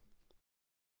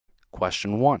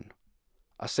 Question 1.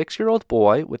 A 6-year-old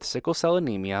boy with sickle cell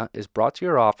anemia is brought to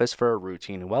your office for a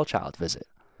routine well child visit.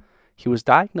 He was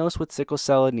diagnosed with sickle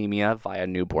cell anemia via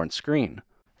newborn screen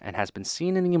and has been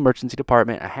seen in the emergency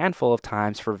department a handful of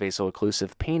times for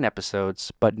vaso-occlusive pain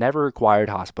episodes, but never required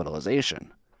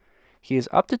hospitalization. He is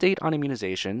up to date on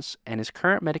immunizations, and his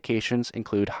current medications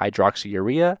include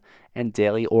hydroxyurea and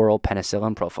daily oral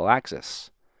penicillin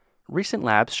prophylaxis. Recent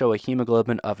labs show a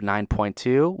hemoglobin of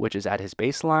 9.2, which is at his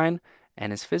baseline,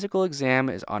 and his physical exam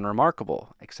is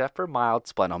unremarkable, except for mild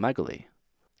splenomegaly.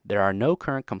 There are no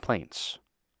current complaints.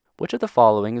 Which of the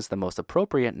following is the most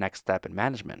appropriate next step in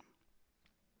management?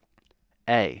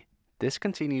 A.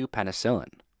 Discontinue penicillin.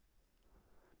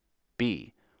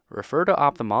 B. Refer to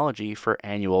ophthalmology for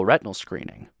annual retinal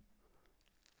screening.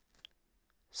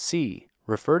 C.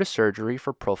 Refer to surgery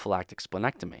for prophylactic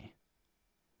splenectomy.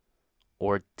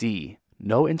 Or D.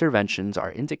 No interventions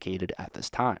are indicated at this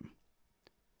time.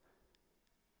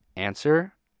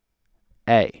 Answer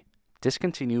A.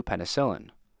 Discontinue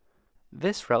penicillin.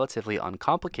 This relatively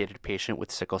uncomplicated patient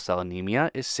with sickle cell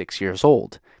anemia is 6 years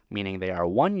old, meaning they are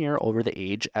 1 year over the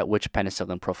age at which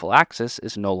penicillin prophylaxis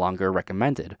is no longer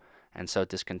recommended, and so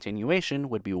discontinuation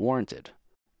would be warranted.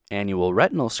 Annual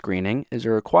retinal screening is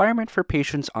a requirement for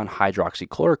patients on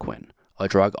hydroxychloroquine, a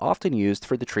drug often used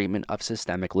for the treatment of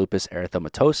systemic lupus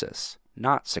erythematosus,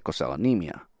 not sickle cell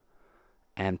anemia.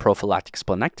 And prophylactic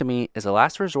splenectomy is a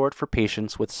last resort for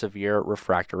patients with severe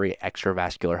refractory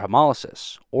extravascular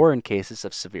hemolysis, or in cases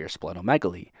of severe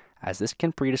splenomegaly, as this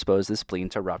can predispose the spleen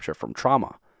to rupture from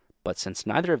trauma. But since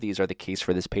neither of these are the case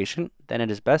for this patient, then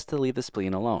it is best to leave the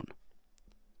spleen alone.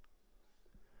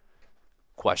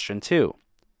 Question 2.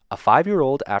 A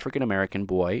 5-year-old African-American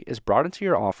boy is brought into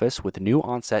your office with new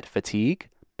onset fatigue,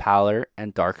 pallor,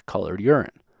 and dark-colored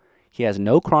urine. He has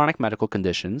no chronic medical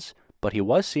conditions, but he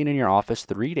was seen in your office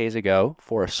 3 days ago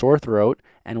for a sore throat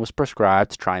and was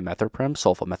prescribed trimethoprim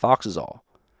sulfamethoxazole.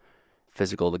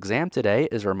 Physical exam today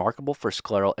is remarkable for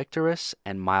scleral icterus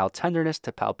and mild tenderness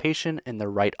to palpation in the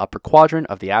right upper quadrant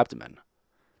of the abdomen.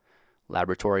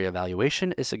 Laboratory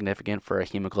evaluation is significant for a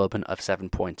hemoglobin of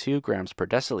 7.2 grams per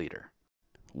deciliter.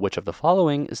 Which of the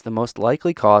following is the most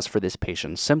likely cause for this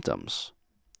patient's symptoms?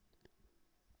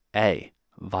 A.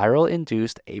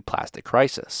 Viral-induced aplastic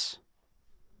crisis.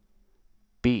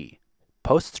 B.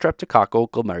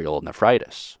 Post-streptococcal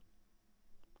glomerulonephritis.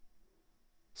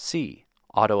 C.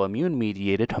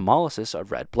 Autoimmune-mediated hemolysis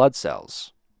of red blood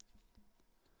cells.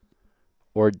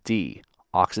 Or D.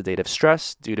 Oxidative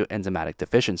stress due to enzymatic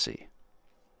deficiency.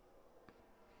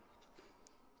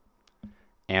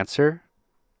 Answer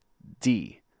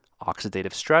D.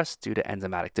 Oxidative stress due to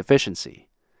enzymatic deficiency.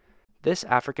 This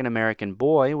African-American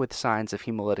boy with signs of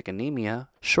hemolytic anemia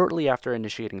shortly after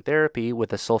initiating therapy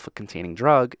with a sulfa-containing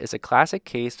drug is a classic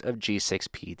case of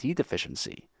G6PD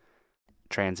deficiency.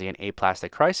 Transient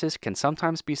aplastic crisis can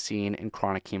sometimes be seen in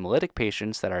chronic hemolytic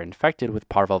patients that are infected with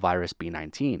parvovirus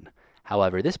B19.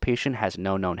 However, this patient has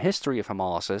no known history of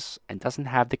hemolysis and doesn't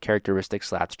have the characteristic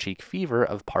slapped cheek fever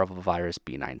of parvovirus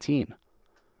B19.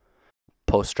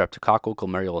 Post-streptococcal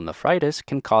glomerulonephritis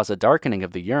can cause a darkening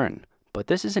of the urine, but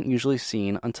this isn't usually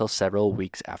seen until several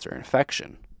weeks after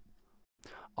infection.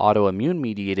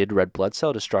 Autoimmune-mediated red blood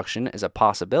cell destruction is a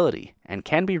possibility and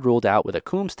can be ruled out with a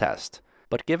Coombs test,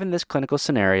 but given this clinical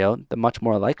scenario, the much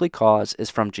more likely cause is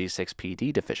from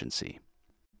G6PD deficiency.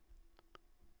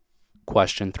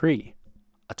 Question 3.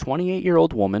 A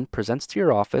 28-year-old woman presents to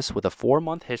your office with a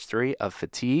 4-month history of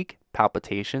fatigue,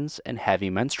 palpitations, and heavy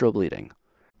menstrual bleeding.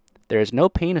 There is no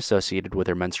pain associated with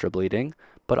her menstrual bleeding,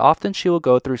 but often she will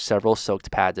go through several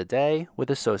soaked pads a day with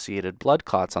associated blood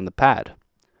clots on the pad.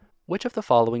 Which of the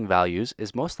following values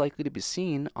is most likely to be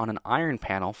seen on an iron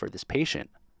panel for this patient?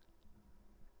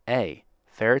 A.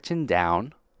 Ferritin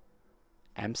down,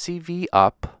 MCV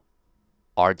up,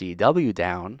 RDW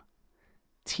down,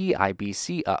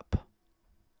 TIBC up.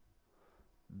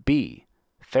 B.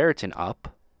 Ferritin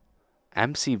up,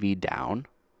 MCV down,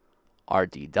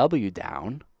 RDW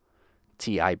down,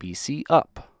 TIBC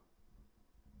up.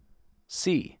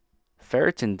 C.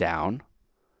 Ferritin down,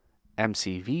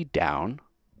 MCV down,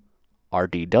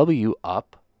 RDW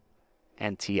up,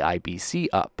 and TIBC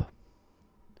up.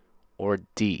 Or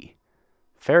D.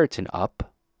 Ferritin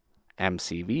up,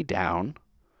 MCV down,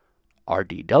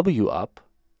 RDW up,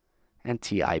 and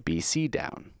TIBC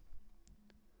down?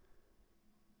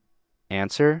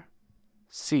 Answer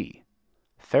C.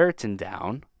 Ferritin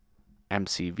down,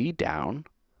 MCV down,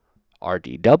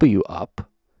 RDW up,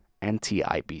 and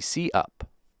TIBC up.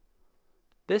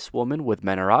 This woman with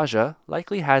menorrhagia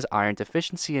likely has iron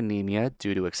deficiency anemia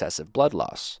due to excessive blood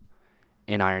loss.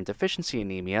 In iron deficiency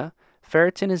anemia,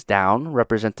 ferritin is down,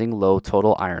 representing low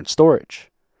total iron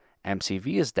storage.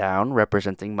 MCV is down,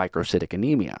 representing microcytic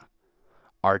anemia.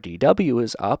 RDW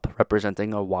is up,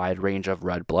 representing a wide range of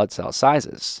red blood cell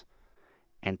sizes.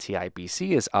 And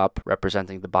TIBC is up,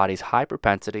 representing the body's high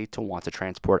propensity to want to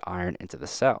transport iron into the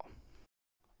cell.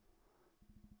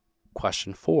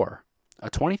 Question 4. A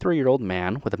 23-year-old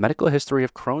man with a medical history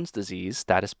of Crohn's disease,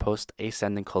 status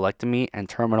post-ascending colectomy and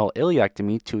terminal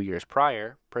ileectomy 2 years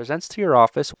prior, presents to your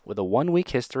office with a 1-week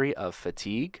history of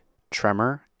fatigue,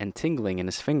 tremor, and tingling in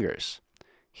his fingers.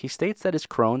 He states that his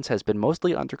Crohn's has been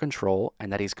mostly under control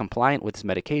and that he's compliant with his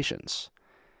medications.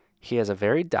 He has a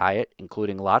varied diet,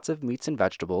 including lots of meats and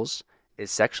vegetables, is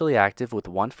sexually active with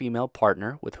one female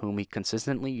partner with whom he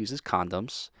consistently uses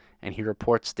condoms, and he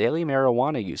reports daily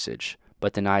marijuana usage,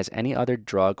 but denies any other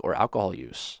drug or alcohol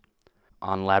use.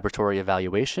 On laboratory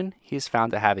evaluation, he is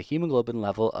found to have a hemoglobin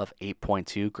level of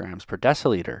 8.2 grams per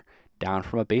deciliter, down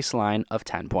from a baseline of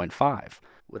 10.5,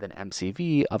 with an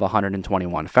MCV of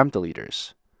 121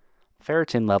 femtoliters.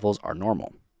 Ferritin levels are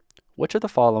normal. Which of the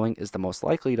following is the most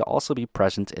likely to also be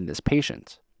present in this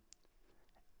patient?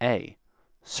 A.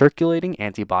 Circulating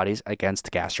antibodies against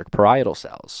gastric parietal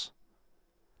cells.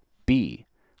 B.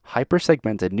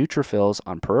 Hypersegmented neutrophils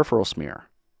on peripheral smear.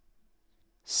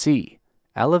 C.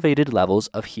 Elevated levels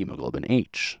of hemoglobin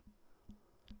H.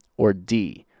 Or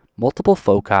D. Multiple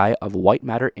foci of white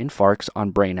matter infarcts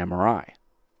on brain MRI.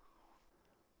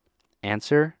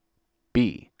 Answer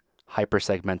B.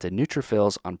 Hypersegmented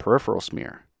neutrophils on peripheral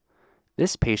smear.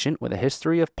 This patient with a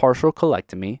history of partial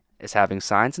colectomy is having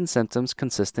signs and symptoms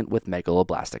consistent with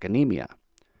megaloblastic anemia.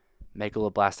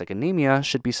 Megaloblastic anemia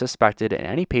should be suspected in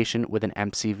any patient with an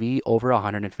MCV over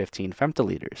 115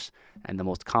 femtoliters, and the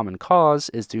most common cause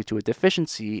is due to a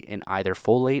deficiency in either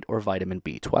folate or vitamin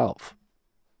B12.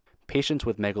 Patients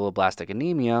with megaloblastic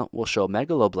anemia will show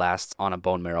megaloblasts on a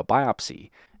bone marrow biopsy,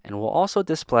 and will also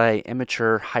display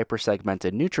immature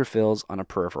hypersegmented neutrophils on a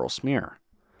peripheral smear.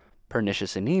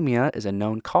 Pernicious anemia is a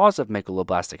known cause of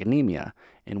megaloblastic anemia,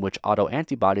 in which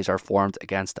autoantibodies are formed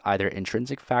against either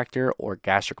intrinsic factor or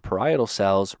gastric parietal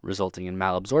cells, resulting in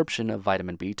malabsorption of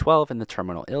vitamin B12 in the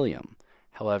terminal ileum.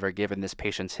 However, given this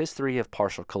patient's history of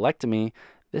partial colectomy,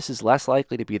 this is less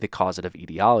likely to be the causative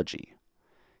etiology.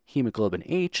 Hemoglobin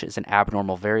H is an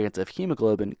abnormal variant of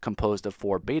hemoglobin composed of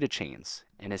 4 beta chains,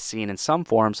 and is seen in some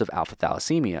forms of alpha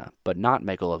thalassemia, but not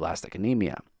megaloblastic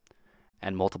anemia.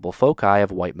 And multiple foci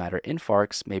of white matter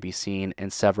infarcts may be seen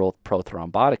in several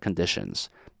prothrombotic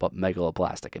conditions, but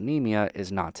megaloblastic anemia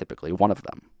is not typically one of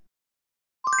them.